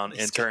background.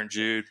 Intern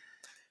Jude.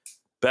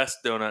 Best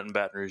donut in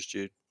Baton Rouge,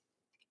 Jude.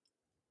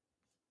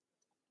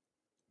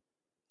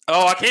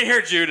 Oh, I can't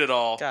hear Jude at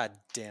all. God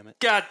damn it.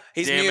 God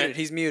He's damn muted. it.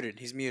 He's muted.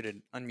 He's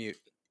muted. Unmute.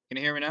 Can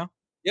you hear me now?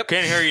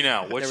 Can't hear you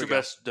now. What's There your we go.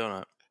 best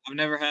donut? I've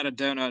never had a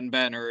donut in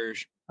Baton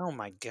Rouge. Oh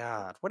my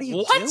God. What are you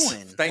What?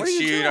 doing? Thanks, What are you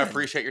Jude. I doing?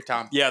 appreciate your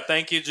time. Yeah,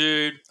 thank you,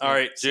 Jude. All Yeah,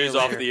 right, see you Jude's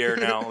off later. the air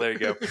now. There you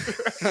go.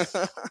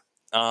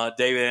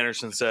 David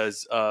Anderson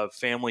says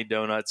family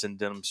donuts in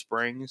Denham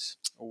Springs.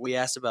 We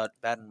asked about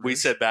Baton Rouge. We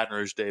said Baton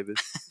Rouge, David.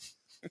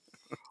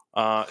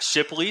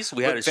 Shipley's.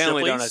 We had a But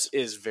Family Shipley's. Donuts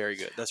is very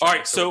good. That's All right.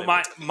 right, so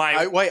my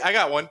I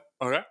got one.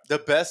 okay. The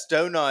best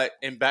donut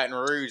in Baton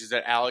Rouge is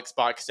at Alex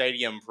Box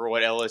Stadium for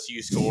what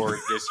LSU scored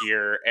this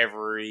year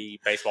every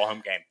baseball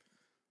home game.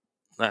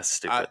 That's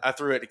stupid. I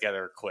threw it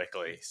together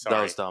quickly. Sorry.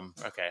 That was dumb.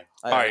 Okay.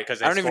 I- All right,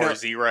 Because I don't they even score know.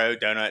 0,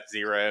 donut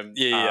 0.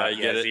 Yeah,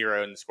 you get it.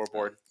 0 in the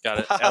scoreboard. Got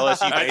it.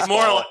 LSU It's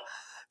baseball. more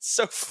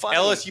So funny.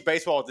 LSU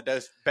baseball with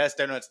the best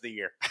donuts of the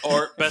year.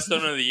 or best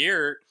donut of the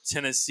year.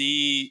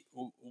 Tennessee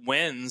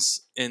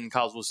wins in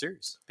College World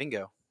Series.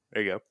 Bingo.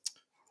 There you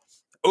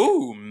go.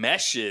 Ooh,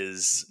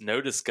 meshes. No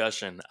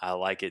discussion. I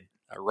like it.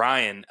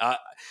 Ryan,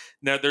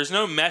 no, there's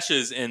no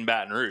meshes in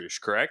Baton Rouge,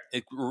 correct?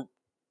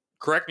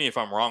 Correct me if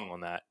I'm wrong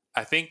on that.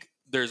 I think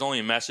there's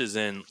only meshes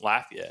in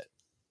Lafayette.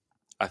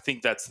 I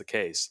think that's the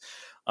case.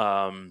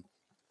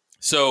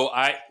 So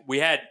we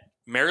had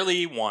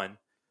Merrily 1,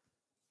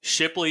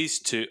 Shipley's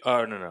 2.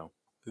 Oh, no.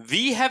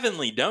 The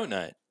Heavenly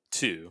Donut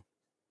 2,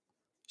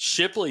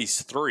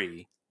 Shipley's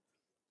 3,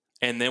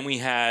 and then we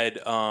had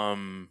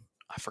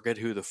I forget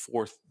who the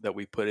fourth that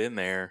we put in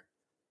there.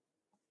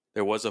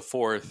 There was a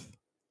fourth,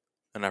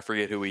 and I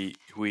forget who we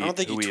I don't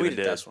think you who we even tweeted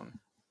did. this one.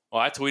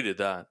 Well, I tweeted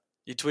that.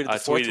 You tweeted I the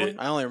fourth tweeted one? it.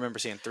 I only remember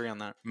seeing 3 on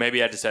that.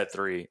 Maybe I just had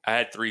 3. I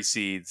had 3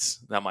 seeds.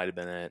 That might have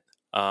been it.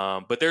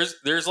 But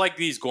there's like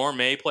these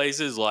gourmet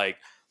places like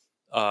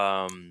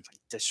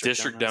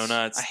District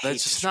Donuts. I hate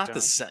That's just District not the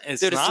Donuts. same.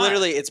 It's Dude, it's not.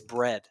 literally it's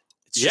bread.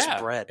 It's just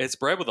bread. It's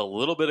bread with a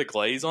little bit of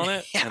glaze on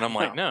it, Yeah, and I'm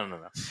like, no.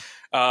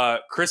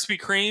 Krispy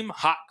Kreme,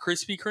 hot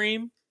Krispy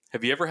Kreme.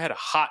 Have you ever had a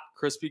hot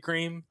Krispy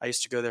Kreme I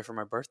used to go there for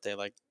my birthday,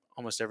 like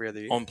almost every other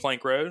year. on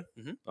Plank Road?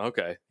 Mhm.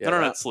 Okay, yeah, No.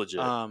 that's legit.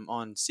 On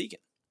Segan.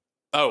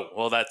 Oh,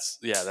 well, that's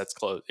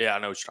close. Yeah, I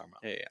know what you're talking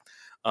about.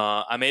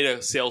 Yeah. I made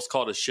a sales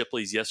call to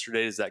Shipley's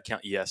yesterday. Does that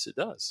count? Yes, it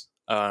does.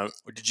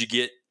 Did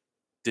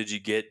you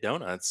get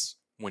donuts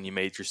when you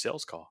made your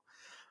sales call?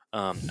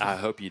 I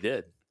hope you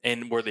did.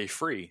 And were they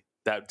free?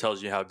 That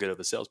tells you how good of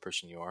a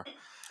salesperson you are.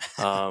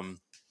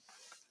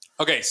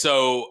 Okay,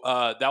 so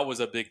that was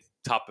a big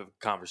topic of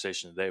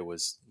conversation today.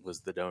 Was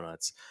the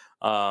donuts?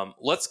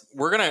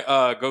 We're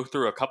gonna go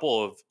through a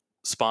couple of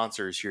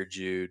sponsors here,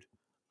 Jude.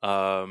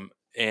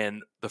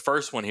 And the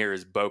first one here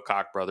is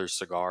Bocock Brothers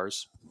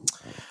Cigars.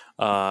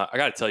 I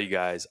got to tell you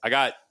guys, I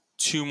got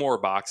 2 more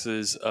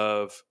boxes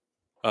of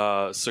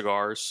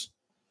cigars,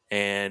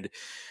 and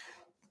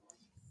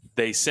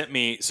they sent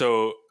me.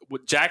 So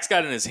what Jack's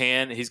got in his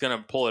hand, he's going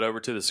to pull it over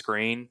to the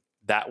screen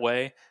that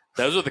way.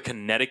 Those are the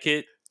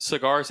Connecticut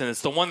cigars, and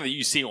it's the one that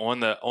you see on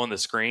the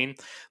screen.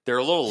 They're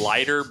a little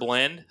lighter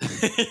blend.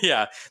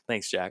 Yeah,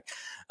 thanks, Jack.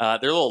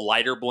 They're a little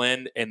lighter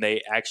blend, and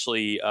they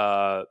actually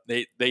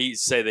they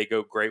say they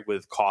go great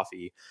with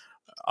coffee.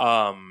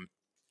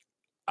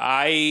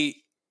 I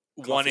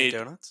wanted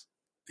donuts?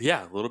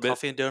 yeah, a little bit.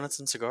 Coffee and donuts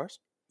and cigars?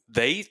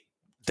 They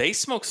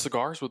smoke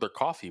cigars with their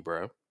coffee,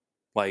 bro.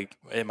 Like,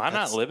 am I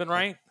That's- not living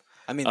right?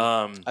 I mean,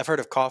 Um, I've heard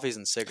of coffees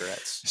and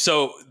cigarettes.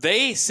 so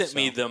they sent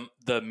me So-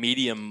 the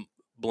medium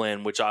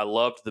blend, which I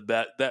loved the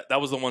best. That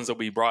was the ones that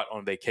we brought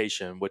on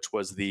vacation, which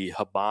was the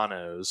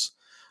Habanos.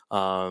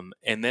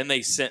 And then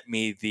they sent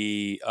me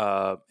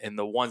and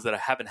the ones that I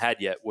haven't had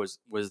yet was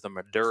the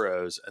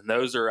Maduros, and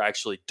those are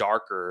actually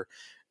darker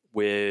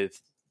with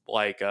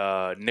like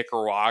a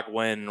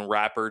Nicaraguan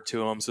wrapper to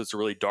them, so it's a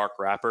really dark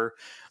wrapper.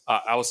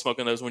 I was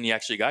smoking those when you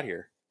actually got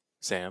here,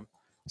 Sam.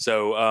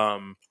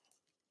 So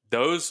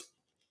those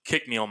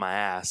kicked me on my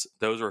ass.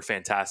 Those were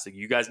fantastic.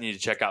 You guys need to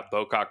check out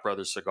Bocock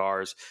Brothers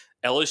Cigars.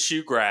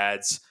 LSU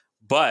grads,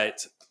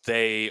 but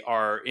they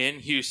are in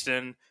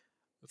Houston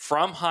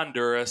from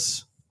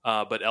Honduras.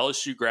 But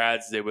LSU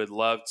grads, they would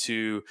love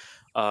to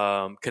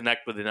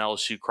connect with an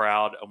LSU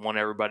crowd. I want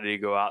everybody to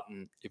go out,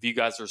 and if you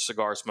guys are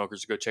cigar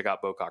smokers, go check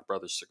out Bocock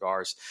Brothers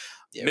Cigars.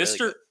 Yeah,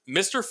 really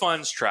Mr.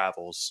 Funds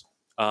Travels.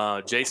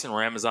 Jason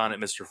Ramazan at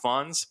Mr.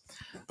 Funds.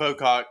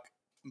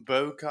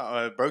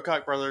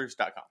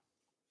 BocockBrothers.com.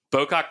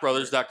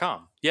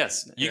 BocockBrothers.com.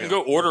 Yes, you can Yeah.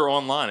 go order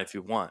online if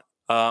you want.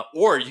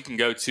 Or you can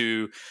go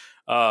to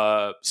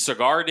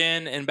Cigar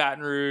Den in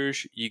Baton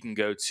Rouge. You can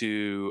go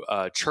to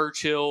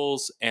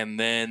Churchill's, and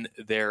then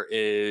there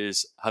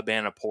is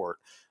Havana Port.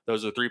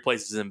 Those are 3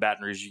 places in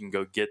Baton Rouge. You can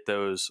go get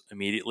those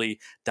immediately.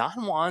 Don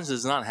Juan's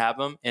does not have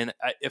them. And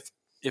if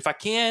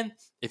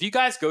you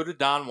guys go to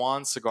Don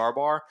Juan's Cigar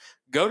Bar,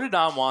 go to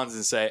Don Juan's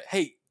and say,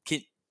 hey,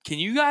 can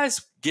you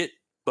guys get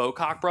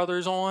Bocock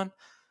Brothers on?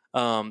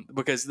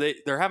 Because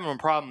they're having a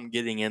problem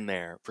getting in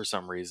there for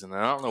some reason. And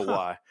I don't know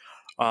why.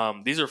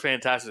 These are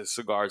fantastic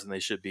cigars, and they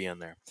should be in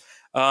there.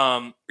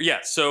 So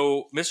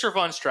Mr.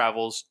 Funds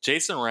Travels,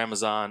 Jason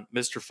Ramazan,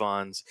 Mr.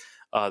 Funds,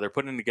 they're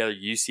putting together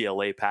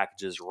UCLA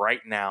packages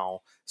right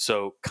now.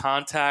 So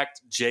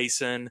contact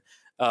Jason,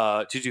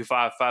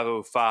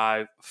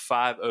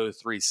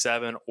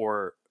 225-505-5037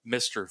 or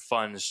Mr.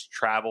 Funds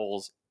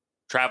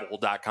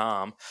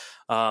Travel.com.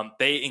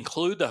 They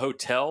include the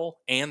hotel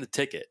and the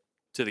ticket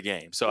to the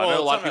game. So I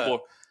know a lot of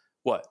people.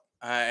 What?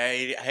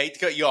 I hate to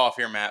cut you off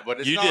here, Matt, but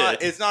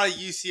it's not a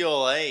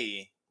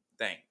UCLA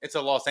thing. It's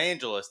a Los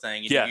Angeles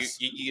thing. Yes.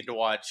 You get to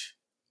watch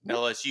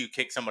LSU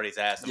kick somebody's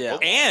ass. Yeah.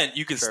 And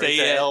you can stay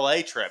it's at an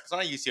LA trip. It's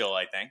not a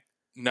UCLA thing.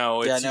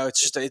 No,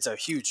 it's a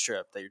huge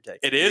trip that you're taking.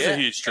 It is Yeah, a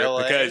huge trip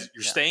LA, because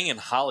you're yeah. staying in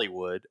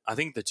Hollywood. I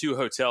think the 2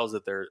 hotels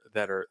that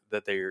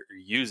they're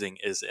using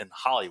is in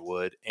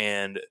Hollywood,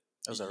 and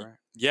Oh, is that right?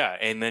 Yeah,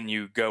 and then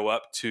you go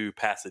up to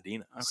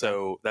Pasadena. Okay.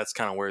 So that's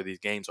kind of where these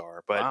games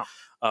are. But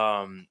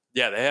Wow.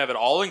 yeah, they have it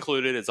all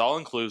included. It's all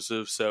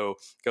inclusive. So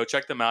go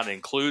check them out. It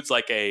includes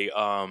like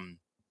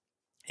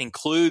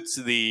includes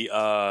the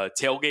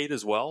tailgate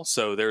as well.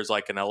 So there's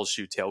like an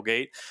LSU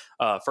tailgate.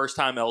 First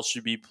time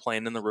LSU be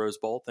playing in the Rose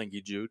Bowl. Thank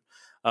you, Jude.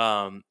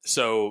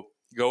 So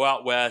go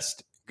out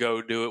west,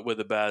 go do it with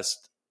the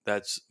best.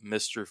 That's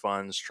Mr.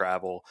 Fun's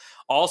Travel.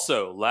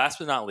 Also, last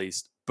but not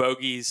least,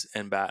 Bogies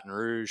in Baton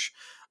Rouge.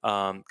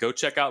 Go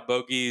check out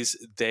Bogies.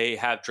 They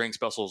have drink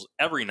specials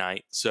every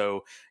night.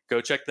 So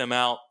go check them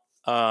out.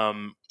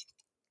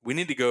 We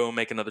need to go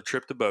make another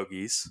trip to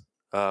Bogies.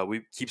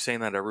 We keep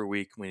saying that every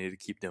week. We need to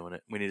keep doing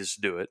it. We need to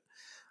just do it.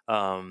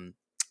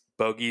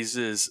 Bogies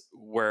is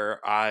where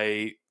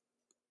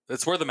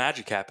that's where the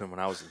magic happened when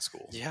I was in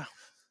school. Yeah.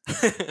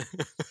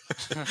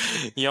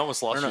 You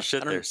almost lost your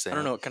shit I don't, there, Sam. I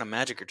don't know what kind of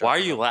magic you're talking Why are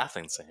you about.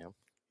 laughing, Sam?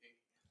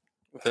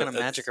 What kind of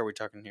magic are we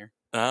talking here?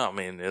 Oh, I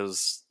mean, it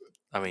was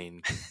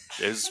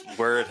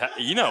where it,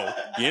 you know what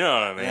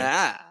I mean?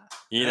 Yeah.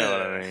 You know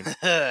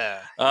what I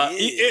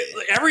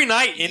mean? Every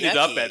night ended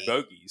up at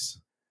Bogies.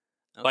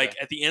 Like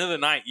at the end of the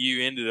night,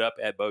 you ended up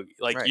at Bogey.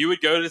 Like Right. you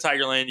would go to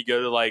Tigerland, you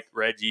go to like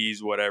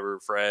Reggie's, whatever,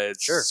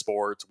 Fred's, Sure.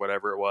 Sports,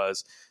 whatever it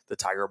was, the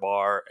Tiger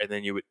Bar, and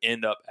then you would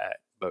end up at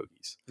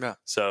Bogies. Yeah.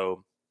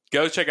 So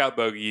go check out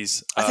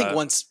Bogies. I think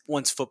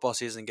once football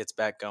season gets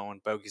back going,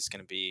 Bogey's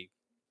gonna be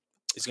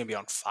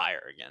on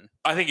fire again.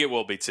 I think it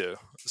will be too.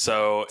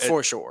 So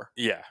For sure.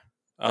 yeah.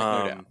 Like,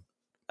 no doubt.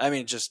 I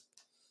mean, just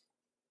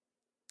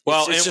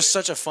Well, it's and just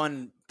such a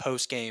fun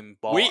post game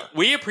bar.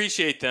 we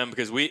appreciate them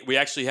because we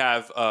actually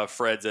have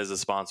Fred's as a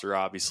sponsor,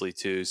 obviously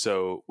too.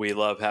 So we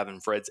love having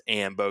Fred's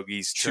and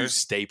Bogies, two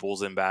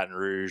staples in Baton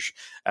Rouge,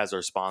 as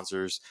our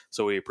sponsors.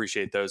 So we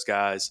appreciate those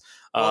guys.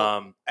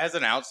 Well, as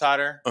an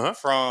outsider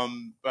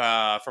from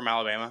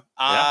Alabama,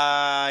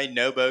 I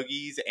know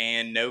Bogies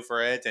and know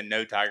Fred's and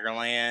know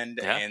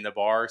Tigerland and the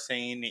bar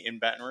scene in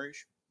Baton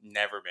Rouge.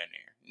 Never been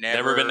here.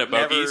 Never been to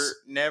Bogies?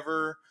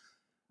 Never.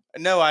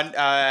 No,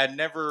 I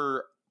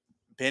never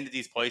been to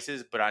these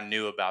places, but I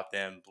knew about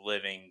them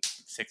living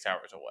 6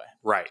 hours away.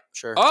 Right.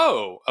 Sure.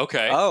 Oh,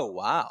 okay. Oh,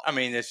 wow. I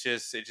mean, it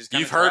just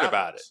You've heard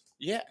about it.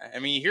 Yeah, I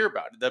mean, you hear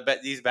about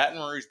it. These Baton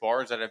Rouge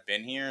bars that have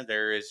been here,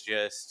 there is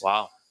just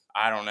wow.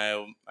 I don't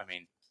know. I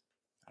mean,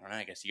 I don't know.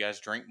 I guess you guys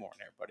drink more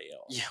than everybody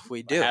else. Yeah,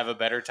 we do. Have a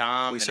better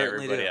time We than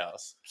certainly everybody do.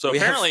 else. So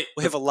apparently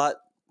we have a lot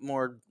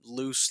more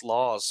loose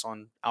laws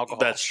on alcohol.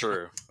 That's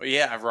true. Well,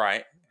 yeah,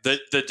 right. The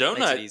Makes it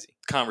donut easy.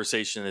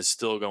 conversation is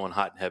still going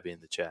hot and heavy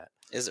in the chat.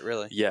 Is it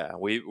really? Yeah,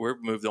 we're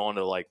moved on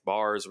to like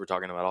bars. We're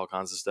talking about all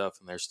kinds of stuff,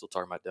 and they're still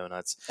talking about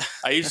donuts.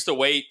 I used to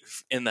wait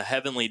in the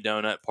Heavenly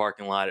Donut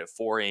parking lot at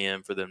 4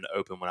 a.m. for them to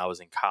open when I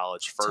was in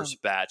college.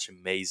 First batch,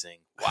 amazing.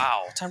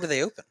 Wow. What time do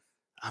they open?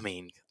 I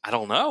mean, I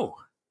don't know.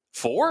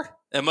 4?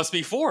 It must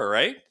be 4,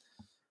 right?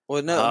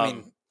 Well, no, I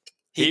mean,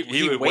 he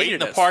would wait in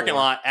the parking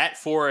lot at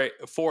 4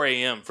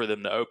 a.m. for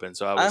them to open.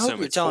 So I would I assume hope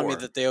you're it's telling 4.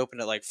 me that they open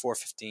at like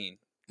 4:15.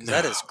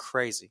 That is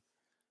crazy.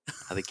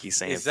 I think he's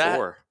saying Is that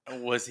 4.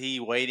 was he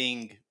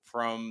waiting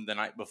from the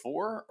night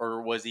before,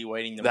 or was he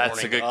waiting the That's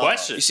morning? a good of?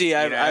 question. You see,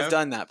 I've know?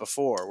 done that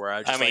before, where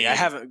I mean, I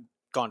haven't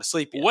gone to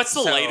sleep yet. What's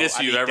the So, latest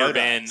I you've need ever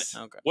donuts.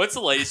 been? Okay. What's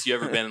the latest you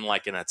ever been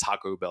like in a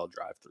Taco Bell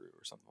drive-through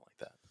or something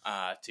like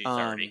that?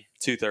 2:30.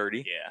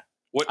 2:30. Yeah.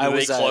 What I do they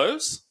was at-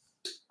 close?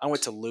 I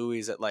went to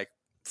Louis at like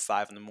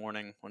 5 in the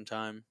morning one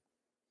time.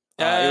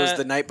 It was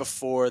the night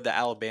before the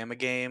Alabama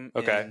game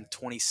Okay. in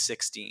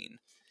 2016,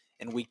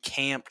 and we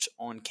camped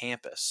on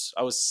campus.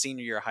 I was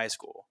senior year of high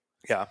school.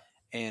 Yeah.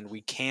 And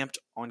we camped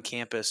on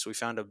campus. We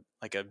found a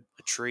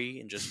tree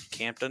and just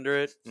camped under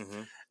it.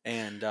 Mhm.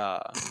 And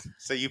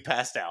So you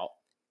passed out.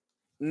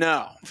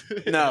 no,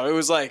 it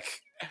was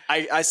like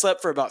I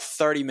slept for about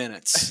 30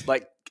 minutes,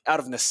 like out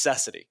of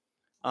necessity.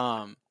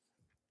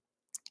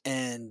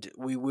 And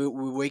we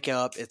wake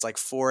up. It's like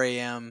 4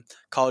 a.m.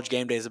 College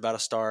game day is about to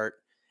start,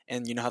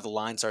 and you know how the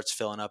line starts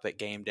filling up at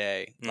game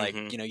day. Like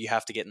Mhm. you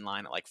have to get in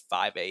line at like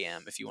 5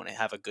 a.m. if you want to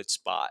have a good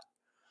spot.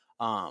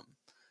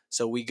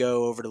 So we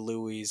go over to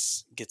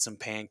Louis, get some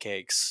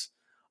pancakes,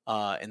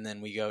 and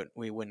then we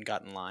went and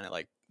got in line at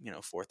like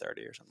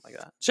 4:30 or something like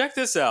that. Check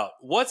this out.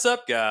 What's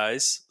up,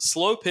 guys?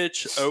 Slow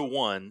Pitch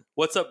 01.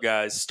 What's up,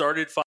 guys?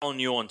 Started following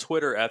you on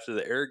Twitter after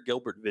the Eric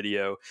Gilbert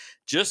video.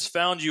 Just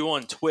found you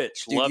on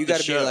Twitch. Dude, Love you the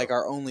got to be show. like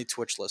our only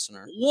Twitch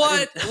listener.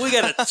 What? We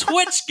got a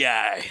Twitch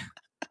guy.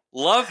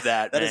 Love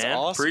that, That man. is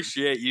awesome.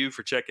 Appreciate you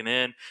for checking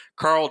in.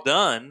 Carl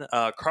Dunn.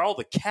 Carl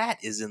the cat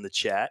is in the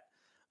chat.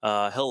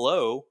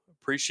 Hello.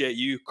 Appreciate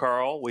you,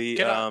 Carl.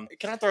 Can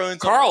I throw in?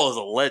 Carl is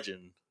a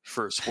legend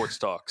for sports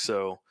talk,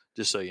 so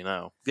just so you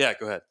know. Yeah,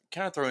 go ahead.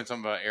 Can I throw in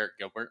something about Eric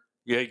Gilbert?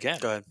 Yeah, you can.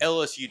 Go ahead.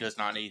 LSU does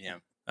not need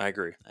him I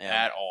agree.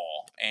 at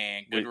all.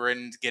 And good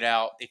riddance. Get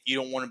out if you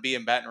don't want to be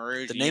in Baton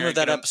Rouge. The and name you're of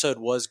that gonna- episode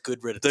was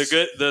Good Riddance.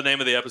 The name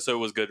of the episode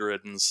was Good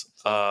Riddance,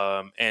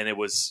 and it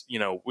was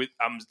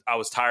I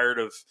was tired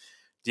of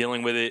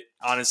dealing with it.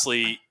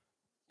 Honestly,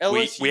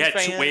 LSU we had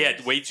fans, we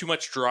had way too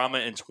much drama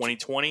in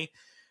 2020.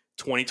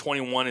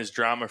 2021 is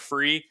drama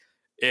free.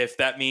 If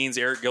that means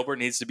Eric Gilbert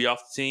needs to be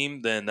off the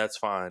team, then that's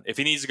fine. If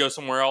he needs to go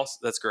somewhere else,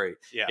 that's great.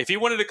 Yeah. If he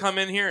wanted to come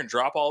in here and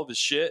drop all of his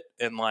shit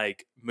and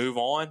like move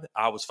on,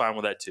 I was fine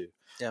with that too.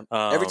 Yeah.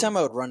 Every time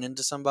I would run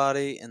into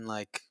somebody and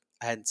like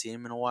I hadn't seen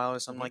him in a while or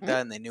something like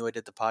that, and they knew I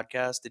did the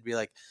podcast, they'd be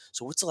like,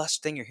 "So what's the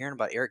last thing you're hearing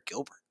about Eric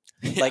Gilbert?"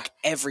 Like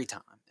every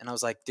time, and I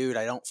was like, "Dude,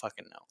 I don't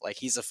fucking know. Like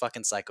he's a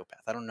fucking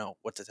psychopath. I don't know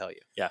what to tell you."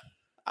 Yeah.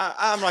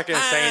 I'm not going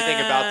to say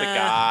anything about the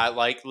guy.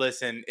 Like,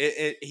 listen,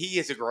 he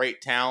is a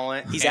great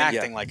talent. He's and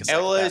acting like a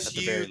psychopath at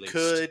the very LSU least.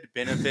 could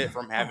benefit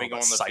from having him on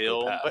the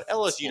field, psychopath. but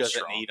LSU It's a little doesn't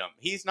strong. need him.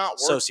 He's not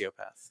worth.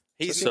 Sociopath.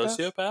 He's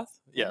Sociopath?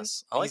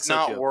 Yes. I like he's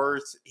not sociopath.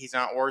 worth. He's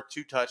not worth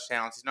 2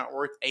 touchdowns. He's not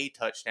worth a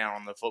touchdown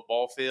on the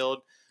football field.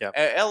 Yep.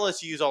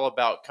 LSU is all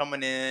about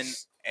coming in.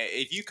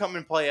 If you come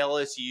and play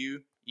LSU,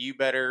 you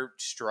better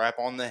strap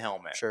on the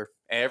helmet. Sure.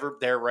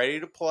 They're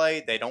ready to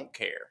play. They don't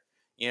care.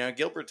 You know,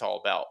 Gilbert's all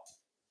about.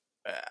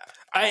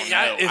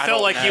 It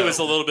felt like he was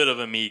a little bit of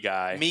a me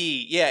guy.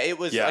 Me, yeah, it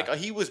was Yeah. like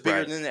he was bigger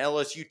Right. than the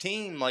LSU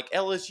team. Like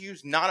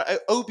LSU's not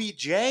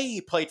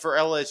OBJ played for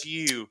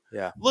LSU.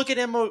 Yeah. Look at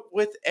him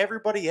with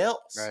everybody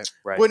else.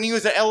 Right. When he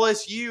was at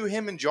LSU,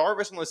 him and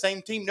Jarvis on the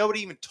same team,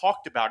 nobody even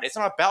talked about it. It's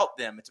not about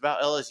them. It's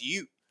about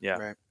LSU. Yeah.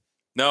 Right.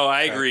 No,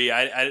 I agree.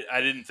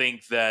 I didn't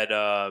think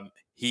that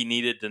he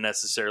needed to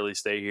necessarily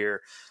stay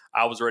here.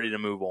 I was ready to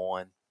move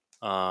on,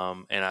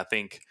 and I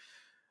think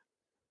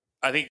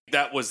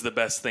that was the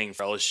best thing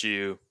for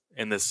LSU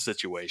in this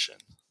situation,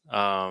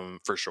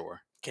 for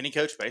sure. Can he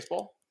coach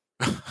baseball?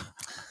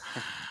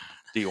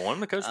 Do you want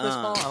him to coach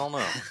baseball? I don't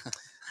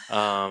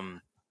know.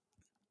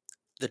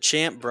 The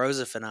champ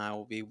Broseph and I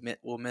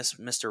will miss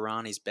Mr.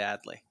 Ronnie's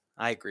badly.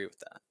 I agree with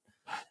that.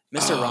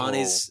 Mr. Oh,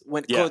 Ronnie's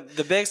yeah.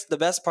 the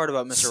best part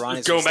about Mr.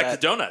 Ronnie's Going was back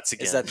that, to donuts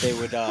again. is that they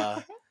would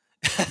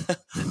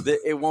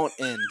it won't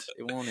end.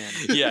 It won't end.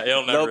 Yeah,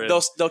 it'll never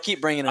end. They'll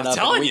keep bringing it I'm up in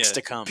telling weeks you,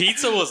 to come.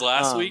 pizza was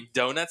last Um, week.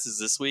 Donuts is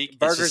this week. It's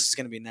Burgers just- is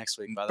going to be next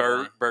week. By the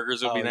way,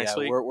 Burgers will be Oh, next yeah,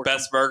 week. we're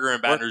Best burger in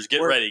Baton Rouge.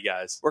 Get we're- ready,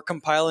 guys. we're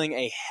compiling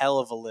a hell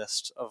of a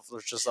list of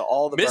just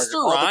all the Mr.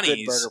 all the good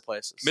Ronnie's- burger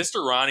places.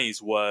 Mr.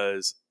 Ronnie's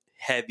was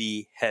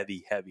heavy. Do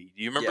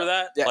you remember Yeah.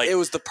 that? Yeah, Like, it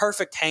was the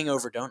perfect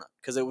hangover donut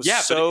because it was Yeah,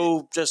 but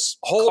so just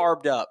Hold-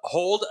 carved up.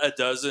 hold a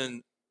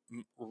dozen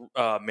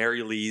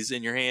Mary Lee's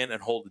in your hand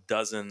and hold a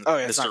dozen Oh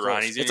yeah, it's Mr. not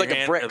Ronnie's in It's your like a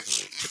hand. brick.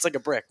 It's like a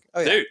brick.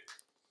 Oh yeah. Dude,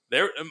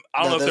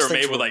 I don't know if they those were made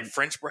things with were- like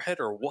French bread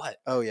or what.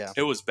 Oh yeah,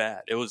 It was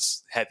bad. It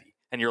was heavy.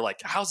 And you're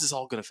like, how's this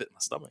all going to fit in my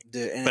stomach?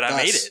 dude. And But it I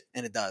made does, it.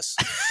 and it does.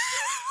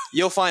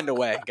 You'll find a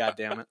way. God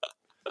damn it.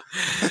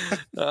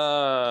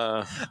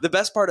 The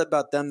best part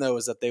about them though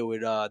is that they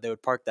would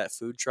park that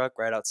food truck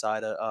right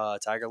outside of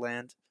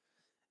Tigerland,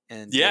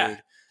 and Yeah.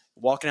 dude,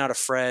 walking out of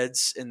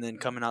Fred's and then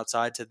coming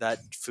outside to that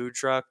food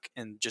truck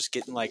and just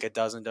getting like a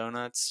dozen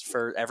donuts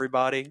for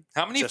everybody.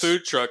 How many Just-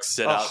 food trucks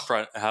sit Oh.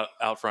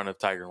 out front of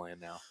Tigerland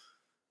now?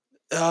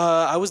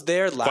 I was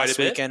there Quite a last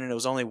bit? weekend and it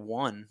was only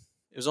one.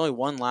 It was only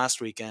one last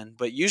weekend,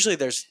 but usually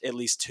there's at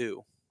least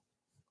 2.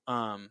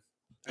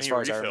 As Hey,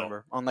 far as I refill.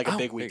 remember, on like a Oh,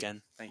 big there you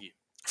weekend. Thank you.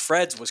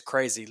 Fred's was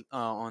crazy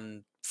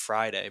on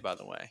Friday, by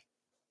the way.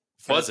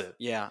 Was it?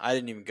 Yeah, I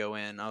didn't even go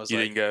in. I was You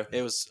like, didn't go?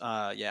 it was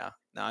yeah.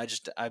 No,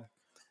 I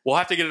We'll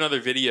have to get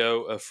another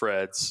video of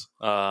Fred's.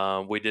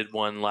 We did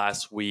one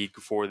last week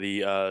for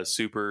the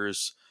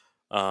Supers,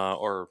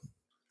 or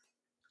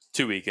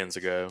 2 weekends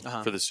ago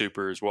Uh-huh. for the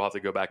Supers. We'll have to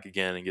go back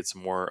again and get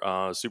some more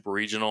Super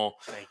Regional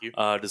Thank you.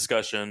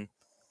 discussion.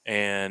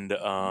 And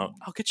I'll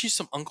get you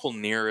some Uncle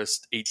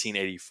Nearest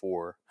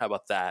 1884. How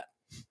about that?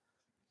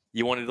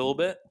 You want it a little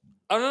bit?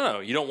 Oh, no.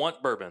 You don't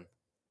want bourbon.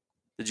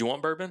 Did you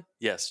want bourbon?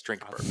 Yes,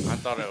 drink bourbon. I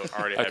thought it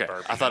already had Okay,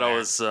 bourbon. I thought in I there.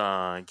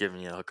 was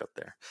giving you a hookup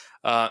there.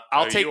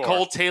 I'll take you are.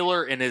 Cole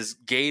Taylor in his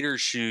Gator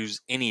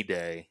shoes any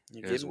day,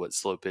 You is give- what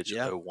Slow Pitch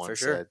Yeah, 01 for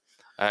sure. said.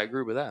 I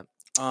agree with that.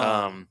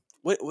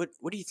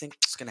 what do you think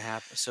is going to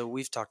happen? So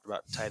we've talked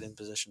about tight end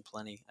position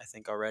plenty, I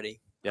think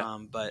already. Yeah.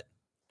 But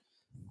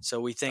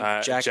so we think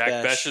Jack Jack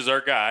Besh is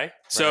our guy.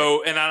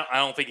 So, and I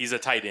don't think he's a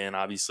tight end.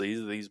 Obviously,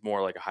 he's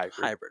more like a hybrid.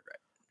 hybrid, right?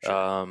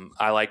 Sure.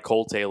 I like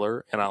Cole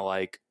Taylor, and I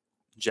like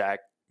Jack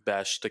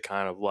Besh to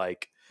kind of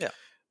like.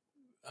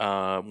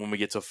 When we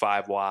get to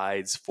 5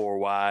 wides, 4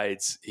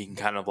 wides, he can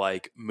kind of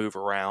like move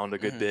around a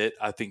good Mhm. bit.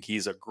 I think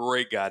he's a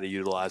great guy to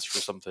utilize for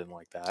something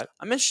like that.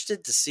 I'm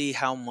interested to see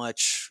how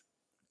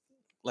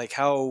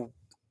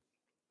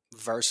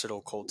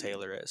versatile Cole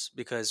Taylor is,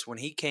 because when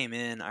he came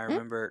in, I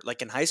remember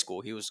like in high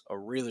school, he was a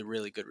really,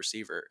 really good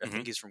receiver. I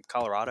think he's from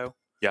Colorado.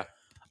 Yeah.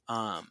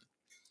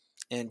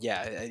 And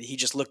yeah, he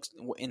just looked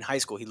in high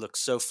school. He looked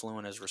so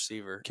fluent as a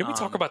receiver. Can we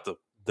talk about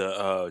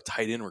the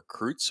tight end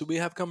recruits who we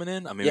have coming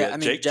in? I mean, Yeah, we have I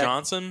mean, Jake Jack-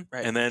 Johnson,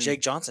 right, and then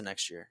Jake Johnson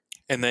next year?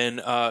 who's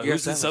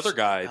that this other much-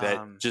 guy that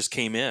um, just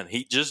came in?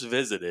 He just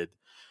visited.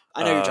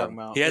 I know you're talking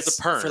about. he has a It's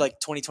perm. for like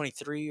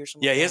 2023 or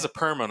something. Yeah, like he has a that?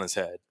 perm on his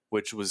head,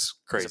 which was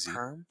He has crazy. a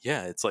perm.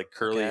 Yeah, it's like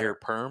curly Okay, I hair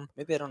don't- perm.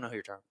 Maybe I don't know who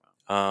you're talking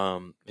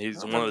about. He's I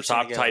one remember of the seeing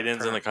a top guy tight with a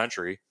ends in the perm.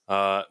 country.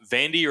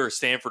 Vandy or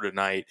Stanford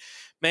tonight,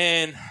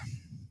 man.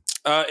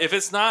 If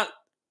it's not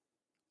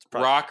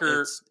Probably-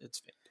 Rocker,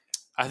 it's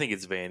I think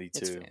it's Vandy It's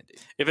too. Vandy.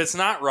 If it's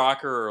not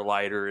Rocker or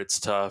Leiter, it's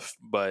tough.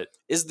 But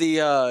Is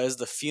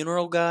the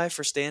funeral guy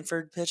for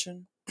Stanford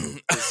pitching?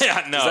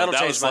 yeah, no, that'll that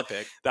change was my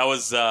pick. that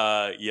was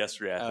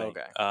yesterday, I Oh, think,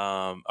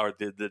 okay. or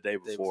the day Day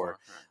before.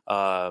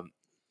 All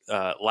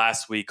right.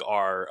 Last week,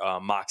 our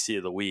Moxie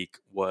of the week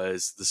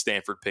was the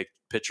Stanford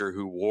pitcher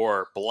who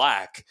wore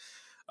black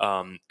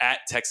at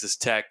Texas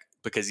Tech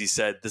because he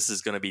said this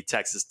is going to be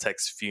Texas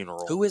Tech's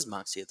funeral. Who is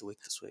Moxie of the week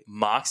this week?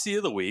 Moxie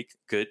of the week?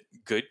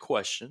 Good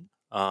question.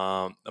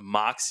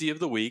 Moxie of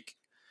the week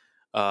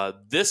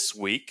this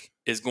week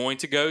is going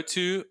to go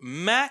to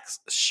Max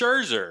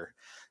Scherzer.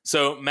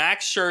 So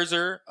Max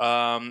Scherzer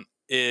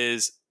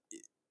is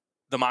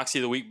the Moxie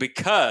of the week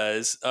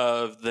because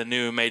of the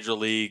new Major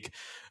League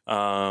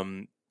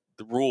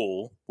the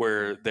rule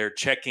where they're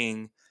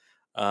checking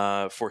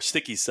for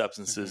sticky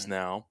substances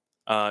now.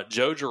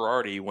 Joe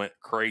Girardi went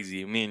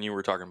crazy. Me and you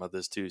were talking about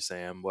this too,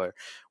 Sam,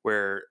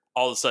 where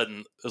all of a sudden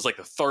it was like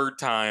the third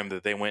time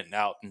that they went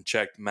out and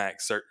checked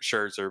Max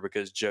Scherzer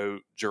because Joe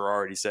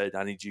Girardi said,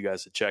 I need you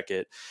guys to check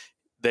it.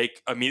 They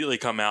immediately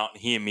come out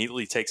and he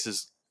immediately takes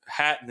his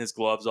hat and his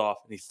gloves off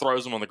and he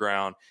throws them on the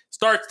ground,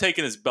 starts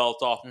taking his belt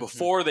off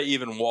before they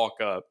even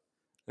walk up.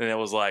 And it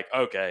was like,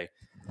 okay,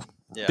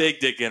 big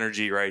dick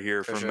energy right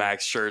here from sure.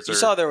 Max Scherzer. You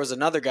saw there was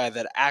another guy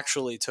that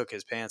actually took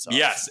his pants off.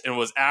 Yes, and it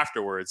was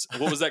afterwards.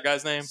 What was that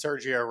guy's name?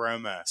 Sergio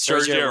Romo.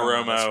 Sergio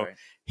Romo. That's right.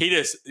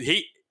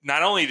 He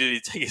not only did he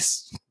take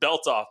his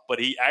belt off, but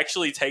he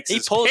actually takes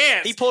his pulled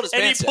pants. He pulled his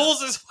and pants he down.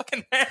 pulls his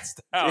fucking pants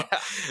down.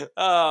 Yeah.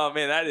 Oh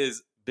man, that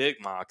is big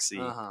Moxie.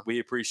 Uh-huh. We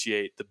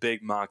appreciate the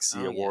Big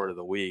Moxie Award of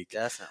the week.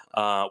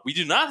 Definitely. We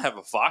do not have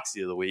a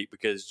Foxy of the week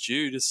because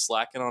Jude is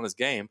slacking on his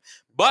game,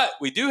 but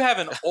we do have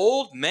an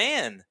old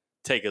man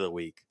take of the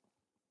week.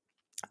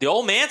 The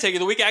old man take of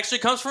the week actually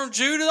comes from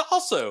Jude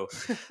also.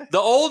 The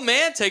old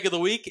man take of the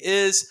week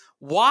is,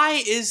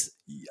 why is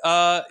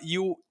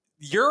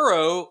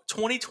Euro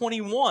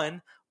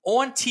 2021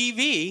 on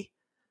TV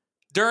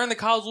during the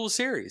College World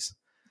Series?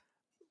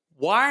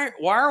 Why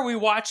are we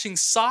watching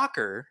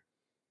soccer?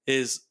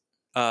 Is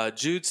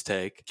Jude's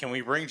take. Can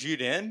we bring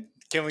Jude in?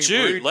 Can we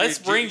Jude, let's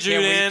bring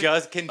Jude in.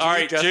 Can Jude All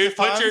right, Jude,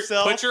 justify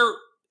himself?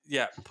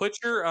 put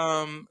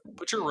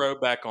your robe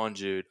back on,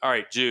 Jude. All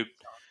right, Jude,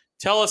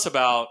 tell us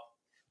about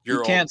your.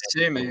 You can't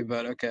see me,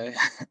 but okay.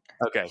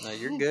 Okay, No,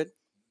 you're good.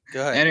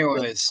 Go ahead.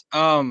 Anyways,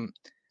 well,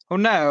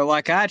 no,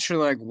 like I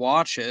actually like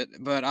watch it,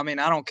 but I mean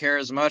I don't care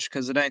as much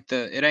because it ain't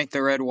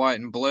the red, white,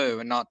 and blue,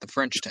 and not the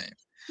French team.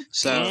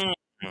 So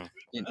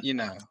you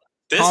know.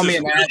 Call me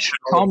a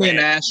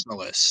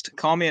nationalist.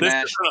 Call me a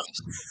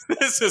nationalist.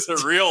 This is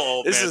a real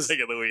old This man is- take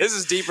of the week. This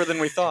is deeper than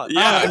we thought.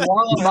 Yeah. And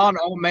while I'm on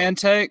old man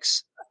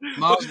takes,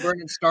 Miles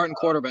Brennan starting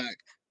quarterback.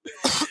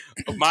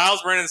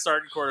 Miles Brennan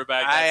starting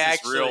quarterback.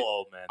 That's his real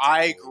old man.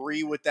 I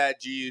agree with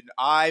that, Jude.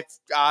 I've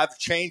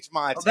changed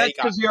my Oh, that's take.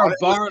 because I you're a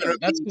thought it was Barner. gonna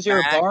That's be because you're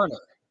a Max. Barner.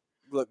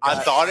 Look, I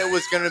guys, thought it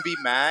was going to be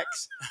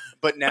Max,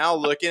 but now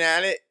looking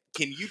at it,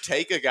 can you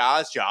take a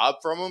guy's job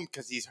from him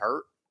because he's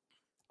hurt?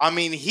 I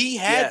mean, he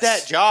had Yes.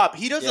 that job.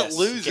 He doesn't Yes,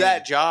 lose you that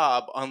can.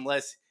 job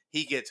unless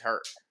he gets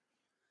hurt.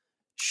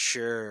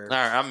 Sure. All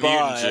right, I'm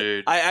But muting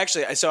Jude. I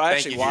actually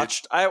Thank you, Jude.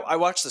 watched I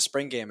watched the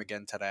spring game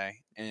again today,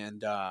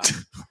 and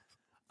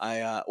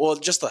well,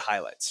 just the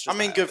highlights. I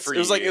mean, good for It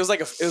was like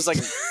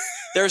you.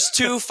 there's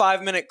 2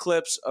 5-minute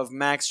clips of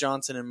Max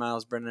Johnson and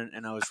Miles Brennan,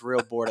 and I was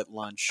real bored at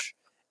lunch.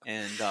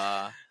 And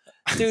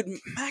dude,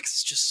 Max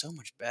is just so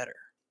much better.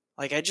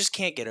 Like I just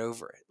can't get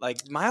over it.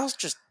 Like Miles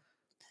just,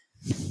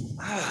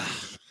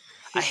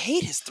 I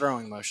hate his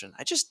throwing motion.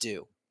 I just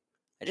do.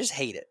 I just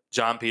hate it.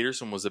 John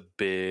Peterson was a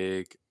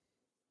big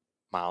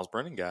Miles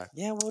Brennan guy.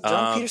 Yeah, well,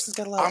 John Peterson's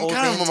got a lot of I'm old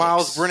kind man of a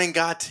Miles takes. Brennan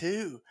guy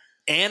too.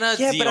 Anna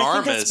Yeah, but I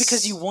think DiArmas. that's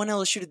because you want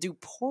LSU to do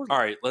poorly. All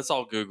right, let's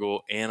all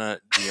Google Anna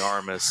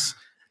DiArmas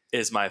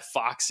is my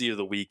Foxy of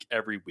the week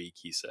every week,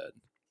 he said.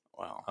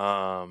 Wow.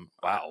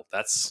 Wow,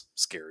 that's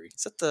scary.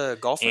 Is that the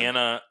golfer?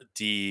 Anna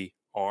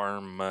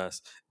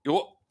DiArmas.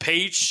 Well,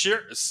 Paige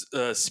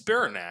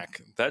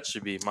Spiranak. That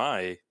should be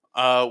my.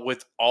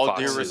 With all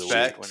Foxy due of the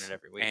respect, Win it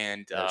every week.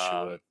 and Yes,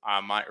 you would.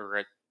 I might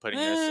regret putting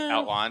this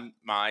outline.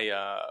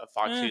 My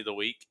Foxy of the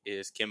week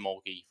is Kim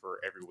Mulkey for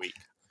every week.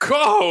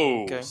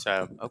 Go! Okay.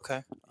 So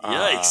Okay.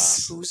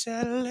 Yikes. Who's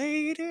that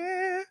lady?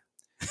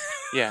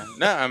 yeah,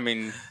 no, I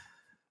mean,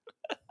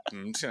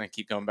 I'm just gonna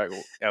keep going back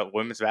to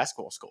women's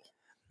basketball school.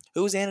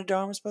 Who's Anna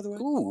Darmus, by the way?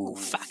 Ooh,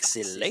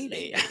 foxy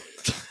lady.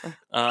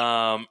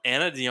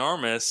 Anna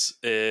DiArmas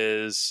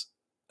is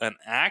an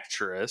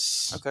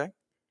actress. Okay.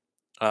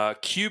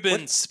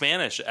 Cuban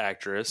Spanish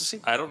actress.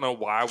 I don't know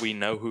why we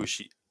know who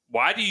she.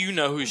 Why do you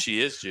know who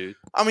she is, Jude?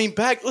 I mean,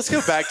 let's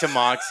go back to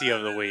Moxie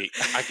of the week.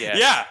 I guess.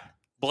 Yeah,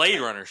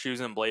 Blade Runner. She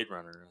was in Blade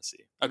Runner. Let's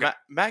see. Okay.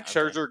 Max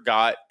Scherzer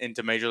got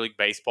into Major League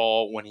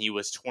Baseball when he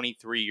was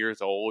 23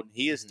 years old.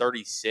 He is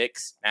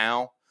 36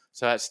 now,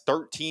 so that's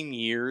 13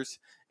 years,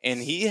 and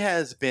he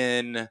has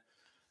been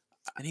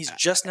And he's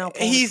just now.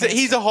 pulling He's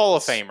his a Hall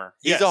of Famer.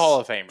 He's Yes. a Hall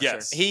of Famer.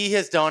 Yes. He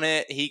has done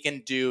it. He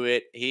can do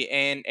it.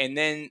 And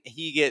then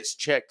he gets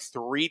checked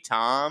 3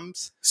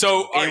 times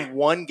So all in right,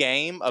 one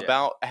game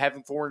about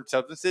having foreign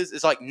substances.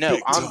 It's like, no,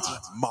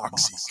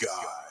 Moxie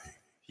guy.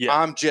 Yeah.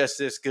 I'm just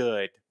this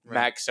good. Right.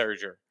 Max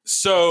Scherzer.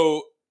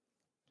 so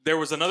there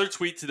was another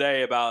tweet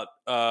today about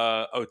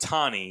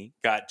Otani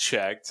got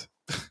checked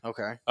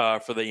Okay.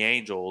 for the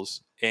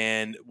Angels,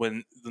 and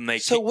when they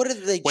So what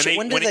did they? when Check? they-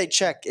 When when did it- they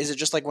check? Is it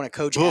just like when a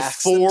coach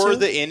asks them Before to?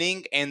 the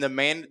inning and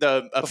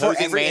the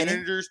opposing every inning?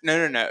 managers,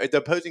 no. The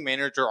opposing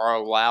manager are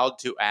allowed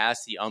to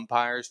ask the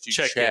umpires to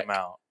check him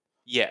out,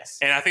 Yes.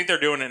 and I think they're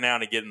doing it now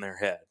to get in their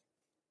head.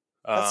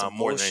 That's some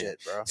more than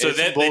bullshit, bro. So It's then some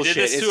they did bullshit.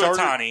 this It to started-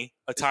 Otani.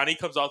 Otani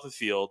comes off the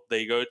field.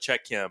 They go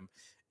check him,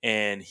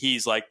 and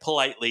he's like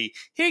politely,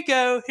 "Here you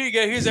go.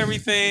 Here's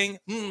everything.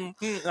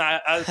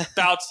 I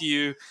bow to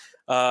you,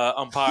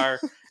 umpire."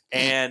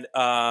 And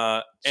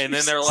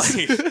then they're like,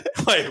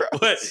 "Wait,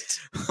 what?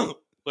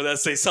 Would I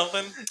say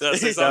something? Did I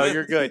say No, something?"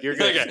 you're good. You're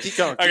good. Okay. Keep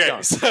going. Keep Okay,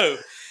 going. so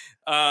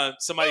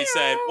somebody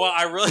said, "Well,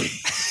 I really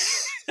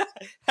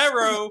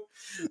hero."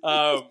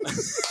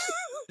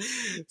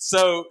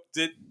 So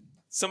did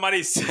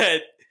somebody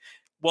said,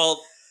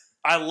 "Well,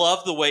 I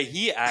love the way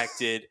he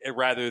acted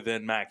rather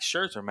than Max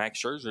Scherzer.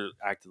 Max Scherzer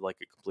acted like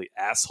a complete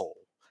asshole."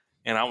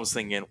 And I was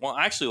thinking, well,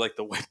 I actually like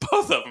the way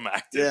both of them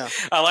acted. Yeah.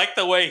 I like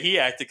the way he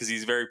acted because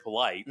he's very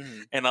polite.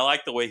 Mhm. And I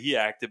like the way he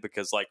acted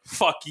because, like,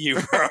 fuck you,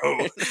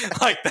 bro.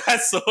 Like,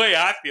 that's the way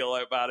I feel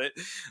about it.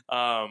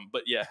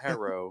 But yeah,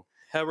 Hero,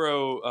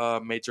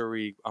 Major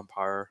League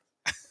umpire.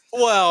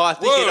 Well, I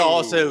think it Whoa.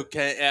 also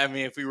can. I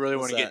mean, if we really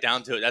want What's to get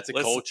down to it, that's a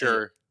Let's-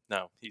 culture.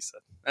 No, he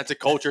said. That's a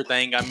culture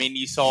thing. I mean,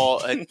 you saw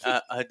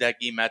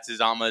Hideki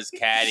Matsuzama's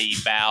caddy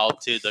bow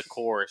to the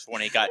chorus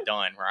when he got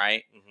done,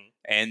 right? Mhm.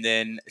 And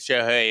then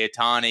Shohei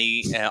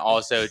Ohtani,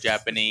 also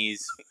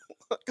Japanese.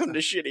 Welcome to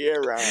Shitty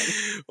Air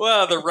Ride.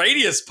 Well, the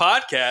Radius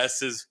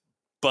podcast is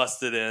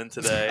busted in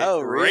today. Oh,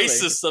 really?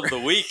 Racist of the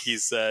week, he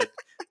said.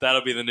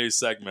 That'll be the new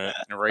segment.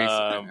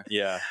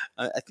 Yeah,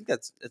 I think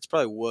it's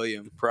probably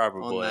William on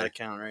probably. that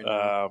account right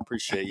now.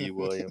 Appreciate you,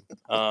 William.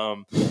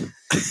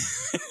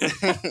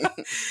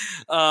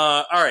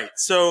 All right.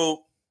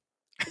 So,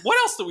 what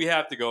else do we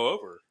have to go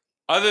over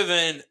other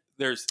than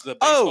there's the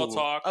baseball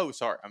talk? Oh,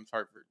 sorry. I'm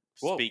sorry for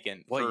Whoa.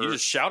 speaking. What for- you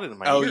just shouted in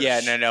my Oh ear.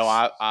 yeah, no.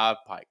 I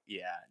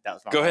yeah, that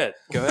was my Go bad. ahead.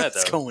 Go ahead.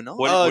 What's Though. going on?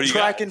 What do you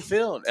track got? and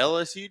field,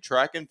 LSU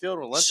track and field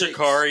Olympics.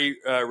 Shikari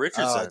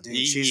Richardson. Oh, dude,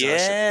 she's our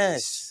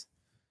Yes.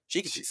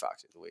 She could be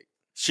Foxy of the week.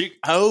 She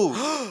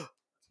Oh,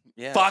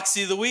 yeah.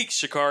 Foxy of the week,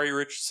 Shikari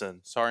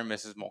Richardson. Sorry,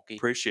 Mrs. Mulkey.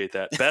 Appreciate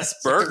that. Best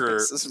burger,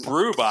 This is-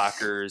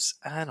 Brewbachers.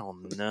 I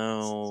don't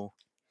know.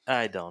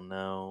 about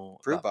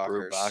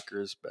Brewbachers.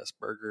 Brewbachers, best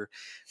burger.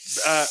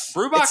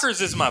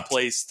 Brewbachers is my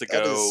place to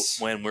that go is-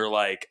 when we're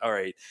like, all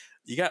right,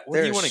 you got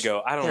where do you want to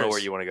There's- go? I don't know where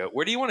there's- you want to go.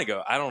 Where do you want to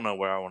go? I don't know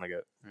where I want to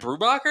go. Mm.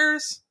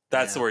 Brewbachers?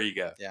 That's Yeah. where you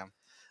go. Yeah,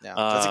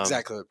 that's Um,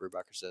 exactly what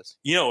Brewbacher says.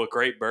 You know, a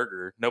great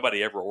burger,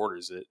 nobody ever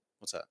orders it,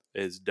 What's that?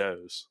 is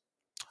Doe's.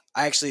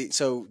 I actually,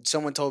 so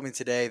someone told me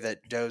today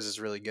that Doe's is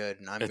really good,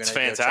 and I'm It's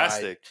gonna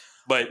fantastic.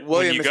 But Go try. when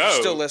William, you if you're go,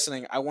 still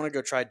listening, I want to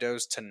go try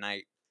Doe's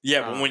tonight.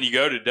 yeah, but Um, when you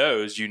go to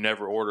Doe's, you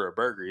never order a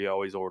burger. You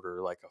always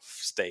order like a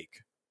steak.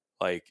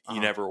 Like you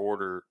Uh-huh. never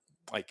order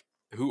like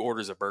who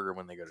orders a burger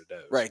when they go to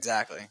Doe's? Right,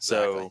 exactly.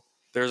 So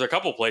there's a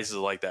couple places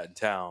like that in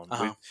town.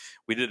 Uh-huh.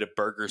 We did a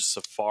burger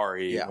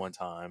safari Yeah. one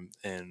time,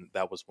 and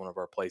that was one of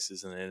our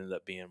places, and it ended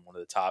up being one of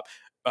the top.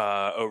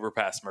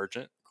 Overpass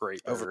Merchant,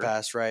 great burger.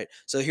 Overpass, right?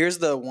 So here's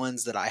the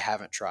ones that I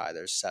haven't tried.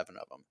 There's 7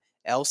 of them.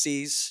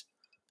 Elsie's,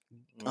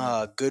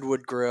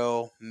 Goodwood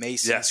Grill,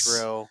 Mason's Yes.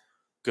 Grill.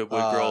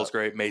 Goodwood Grill is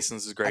great.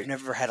 Mason's is great. I've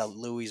never had a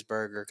Louis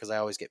burger because I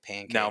always get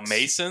pancakes. Now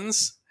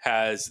Mason's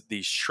has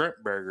the shrimp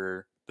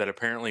burger that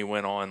apparently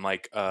went on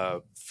like a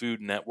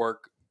Food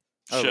Network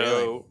Oh, show.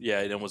 really? Yeah,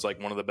 and it was like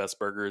one of the best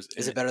burgers.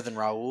 Is And it better than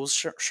Raoul's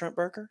shrimp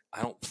burger?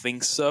 I don't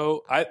think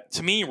so.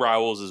 To me,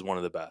 Raoul's is one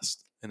of the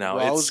best. And now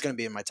Raoul's it's going to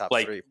be in my top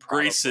like 3.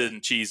 grease probably.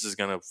 and cheese is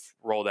gonna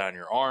roll down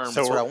your arm.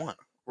 So That's what I want.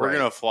 We're Right.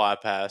 gonna fly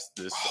past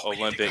this Oh, we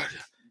need to Olympic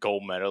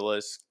gold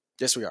medalist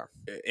Yes, we are.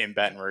 in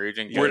Baton Rouge,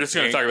 and We're just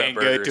gonna talk about and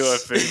go to a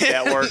burgers. Food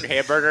Network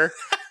hamburger.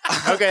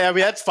 Okay, I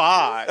mean that's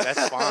fine.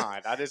 That's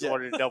fine. I just Yeah.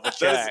 wanted to double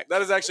check.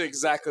 That is actually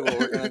exactly what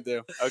we're going to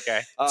do.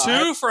 Okay.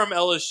 2 from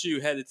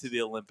LSU headed to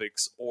the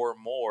Olympics or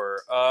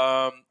more.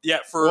 Yeah,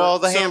 for Well,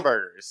 the so-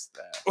 hamburgers.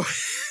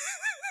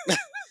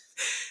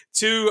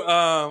 2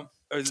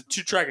 is it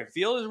 2 track and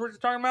field is what you're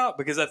talking about,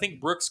 because I think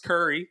Brooks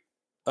Curry.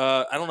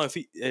 I don't know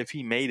if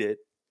he made it,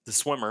 the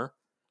swimmer.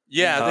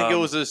 Yeah, I think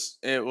Um,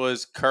 it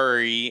was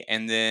Curry,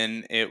 and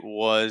then it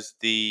was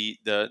the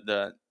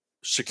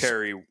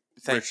Shikari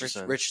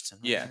Richardson. Richardson.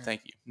 yeah.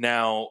 Thank you.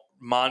 Now,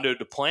 Mondo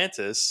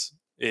Duplantis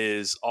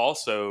is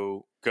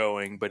also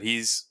going, but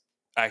he's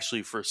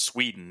actually for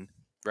Sweden.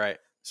 Right.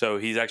 So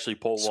he's actually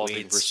pole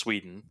vaulting for Swedes.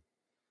 Sweden.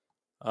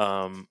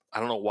 I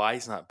don't know why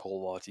he's not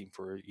pole vaulting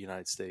for the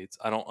United States.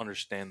 I don't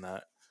understand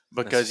that.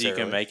 Because you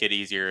can necessarily. make it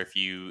easier if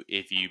you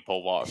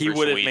pole vault. He for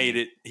would have Sweden. made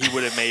it. He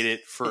would have made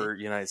it for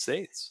United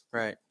States.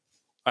 Right.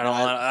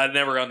 I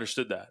never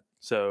understood that.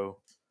 So,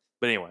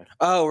 but anyway,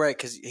 Oh, right,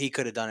 because he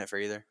could have done it for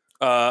either.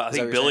 I Is that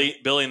think what you're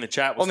Billy in the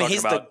chat Well, was I mean, talking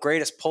he's about. the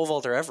greatest pole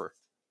vaulter ever.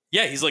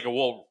 Yeah, he's like a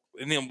world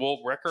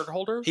record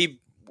holder.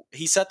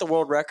 He set the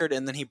world record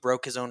and then he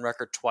broke his own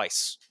record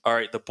twice. All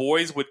right, the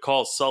boys would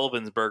call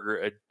Sullivan's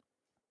burger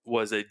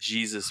was a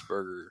Jesus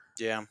burger.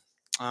 Yeah.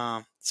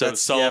 So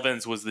That's-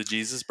 Sullivan's was the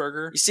Jesus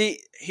burger. You see,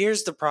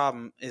 here's the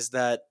problem: is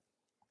that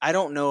I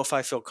don't know if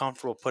I feel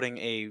comfortable putting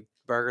a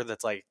burger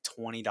that's like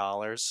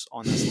 $20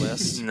 on this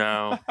list.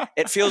 No,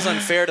 It feels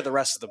unfair to the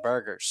rest of the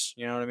burgers.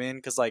 You know what I mean?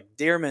 Because like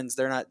Dearman's,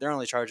 they're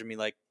only charging me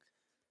like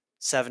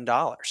 $7.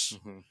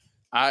 Mhm.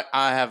 I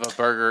have a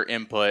burger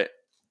input.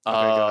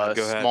 Okay,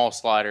 go ahead. Small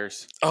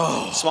sliders.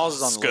 Oh, Smalls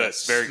is on the good.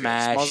 list. Very good.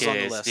 Smalls is on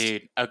the Smashes, list.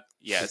 dude.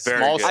 Yeah, Very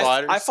small good.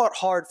 sliders. I fought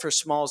hard for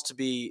Smalls to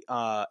be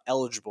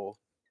eligible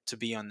to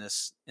be on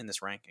this in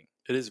this ranking.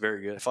 It is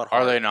very I good. fought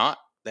hard. Are they not?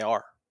 They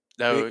are.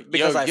 No,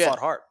 Because I yeah. fought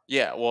hard.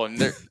 Yeah, well,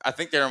 I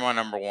think they're my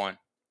number one.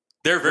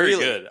 They're very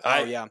Really? good.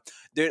 Oh yeah,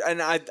 dude. And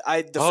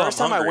the Oh, first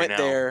I'm time I hungry went now.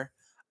 there,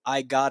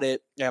 I got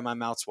it. Yeah, my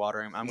mouth's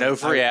watering. No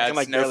free I ads. can,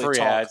 like, No barely free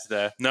talk. ads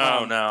though. No,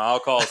 I'll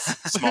call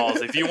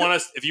Smalls. If you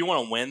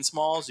want to win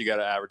Smalls, you got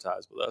to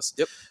advertise with us.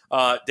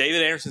 Yep.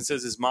 David Anderson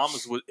says his mom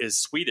is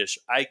Swedish.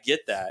 I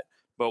get that,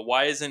 but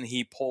why isn't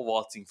he pole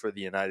vaulting for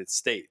the United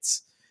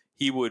States?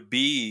 He would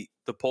be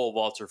the pole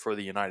vaulter for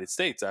the United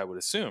States, I would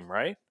assume,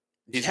 right?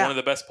 He's Yeah. one of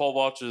the best pole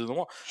vaulters in the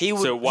world. He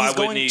would. So why he's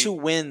wouldn't going he- to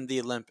win the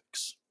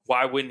Olympics.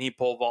 Why wouldn't he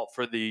pole vault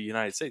for the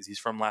United States? He's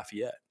from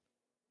Lafayette.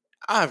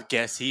 I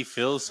guess he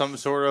feels some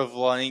sort of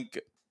like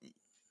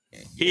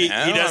He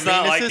Yeah, does I mean,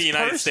 not this like is the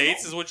United personal.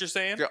 States, is what you're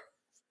saying? Yeah.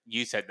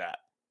 You said that.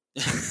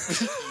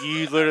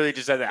 You literally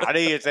just said that. I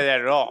didn't even say that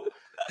at all.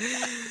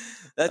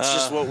 That's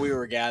just Uh, what we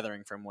were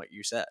gathering from what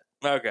you said.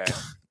 Okay.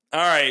 All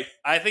right.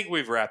 I think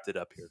we've wrapped it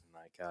up here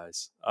tonight,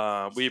 guys.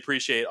 We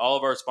appreciate all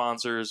of our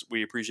sponsors.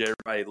 We appreciate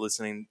everybody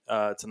listening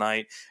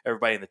tonight,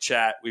 everybody in the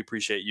chat. We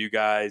appreciate you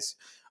guys,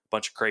 a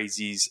bunch of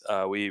crazies.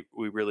 We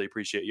really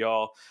appreciate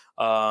y'all.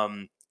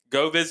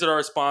 Go visit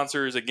our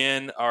sponsors.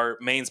 Again, our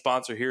main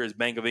sponsor here is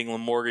Bank of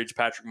England Mortgage,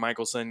 Patrick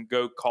Michelson.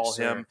 Go call Yes,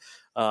 sir.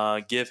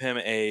 him. Give him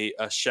a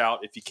shout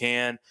if you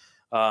can.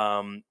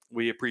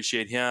 We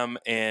appreciate him,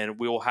 and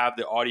we will have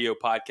the audio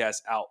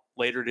podcast out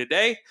later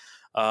today.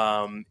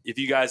 If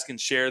you guys can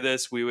share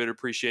this, we would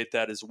appreciate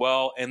that as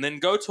well. And then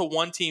go to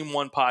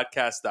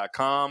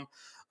oneteam1podcast.com,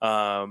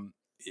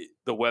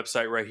 the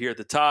website right here at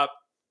the top.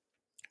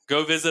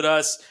 Go visit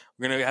us.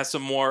 We're going to have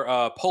some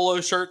more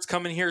polo shirts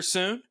coming here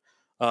soon.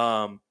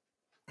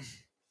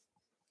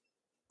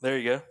 There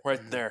you go, right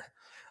there.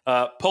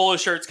 Polo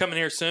shirts coming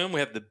here soon. We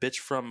have the bitch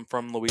from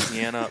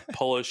Louisiana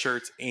polo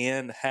shirts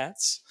and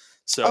hats.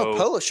 So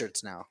polo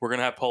shirts now. we're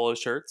gonna have polo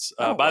shirts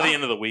Oh, by the wow.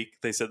 end of the week.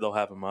 They said they'll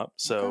have them up,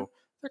 so Okay.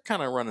 they're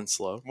kind of running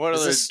slow. What Is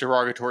other this-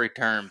 derogatory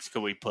terms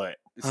could we put?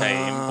 Say,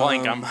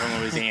 blank, I'm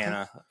from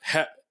Louisiana.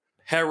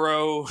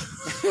 Hero.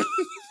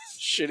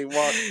 Shitty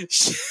walk.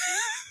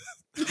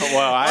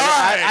 Well, I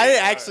right.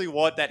 didn't actually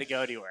want that to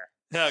go anywhere.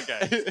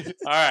 Okay.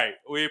 All right.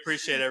 We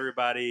appreciate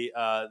everybody.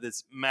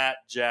 This Matt,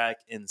 Jack,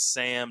 and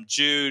Sam.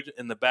 Jude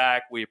in the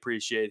back. We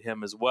appreciate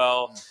him as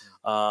well.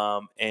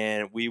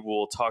 And we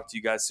will talk to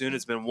you guys soon.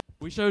 It's been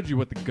We showed you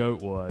what the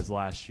GOAT was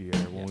last year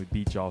when we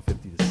beat y'all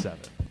 50-7.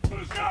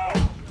 Let's go!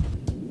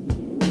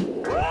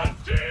 One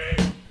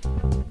team!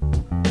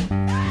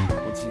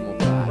 One team, one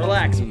podcast.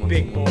 Relax, One team,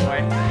 big one boy.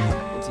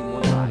 podcast. One team,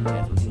 one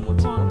podcast. One team, one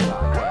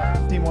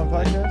podcast. Team One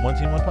Podcast? One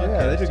team, one podcast.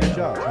 Yeah, they did a good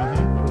job.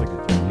 Really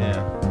good job.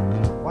 Yeah.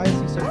 Why is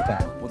he so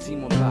fat? One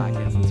team, one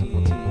podcast. One team,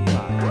 one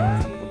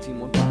podcast. One team,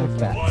 one podcast. So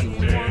fat. One team,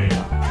 one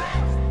podcast.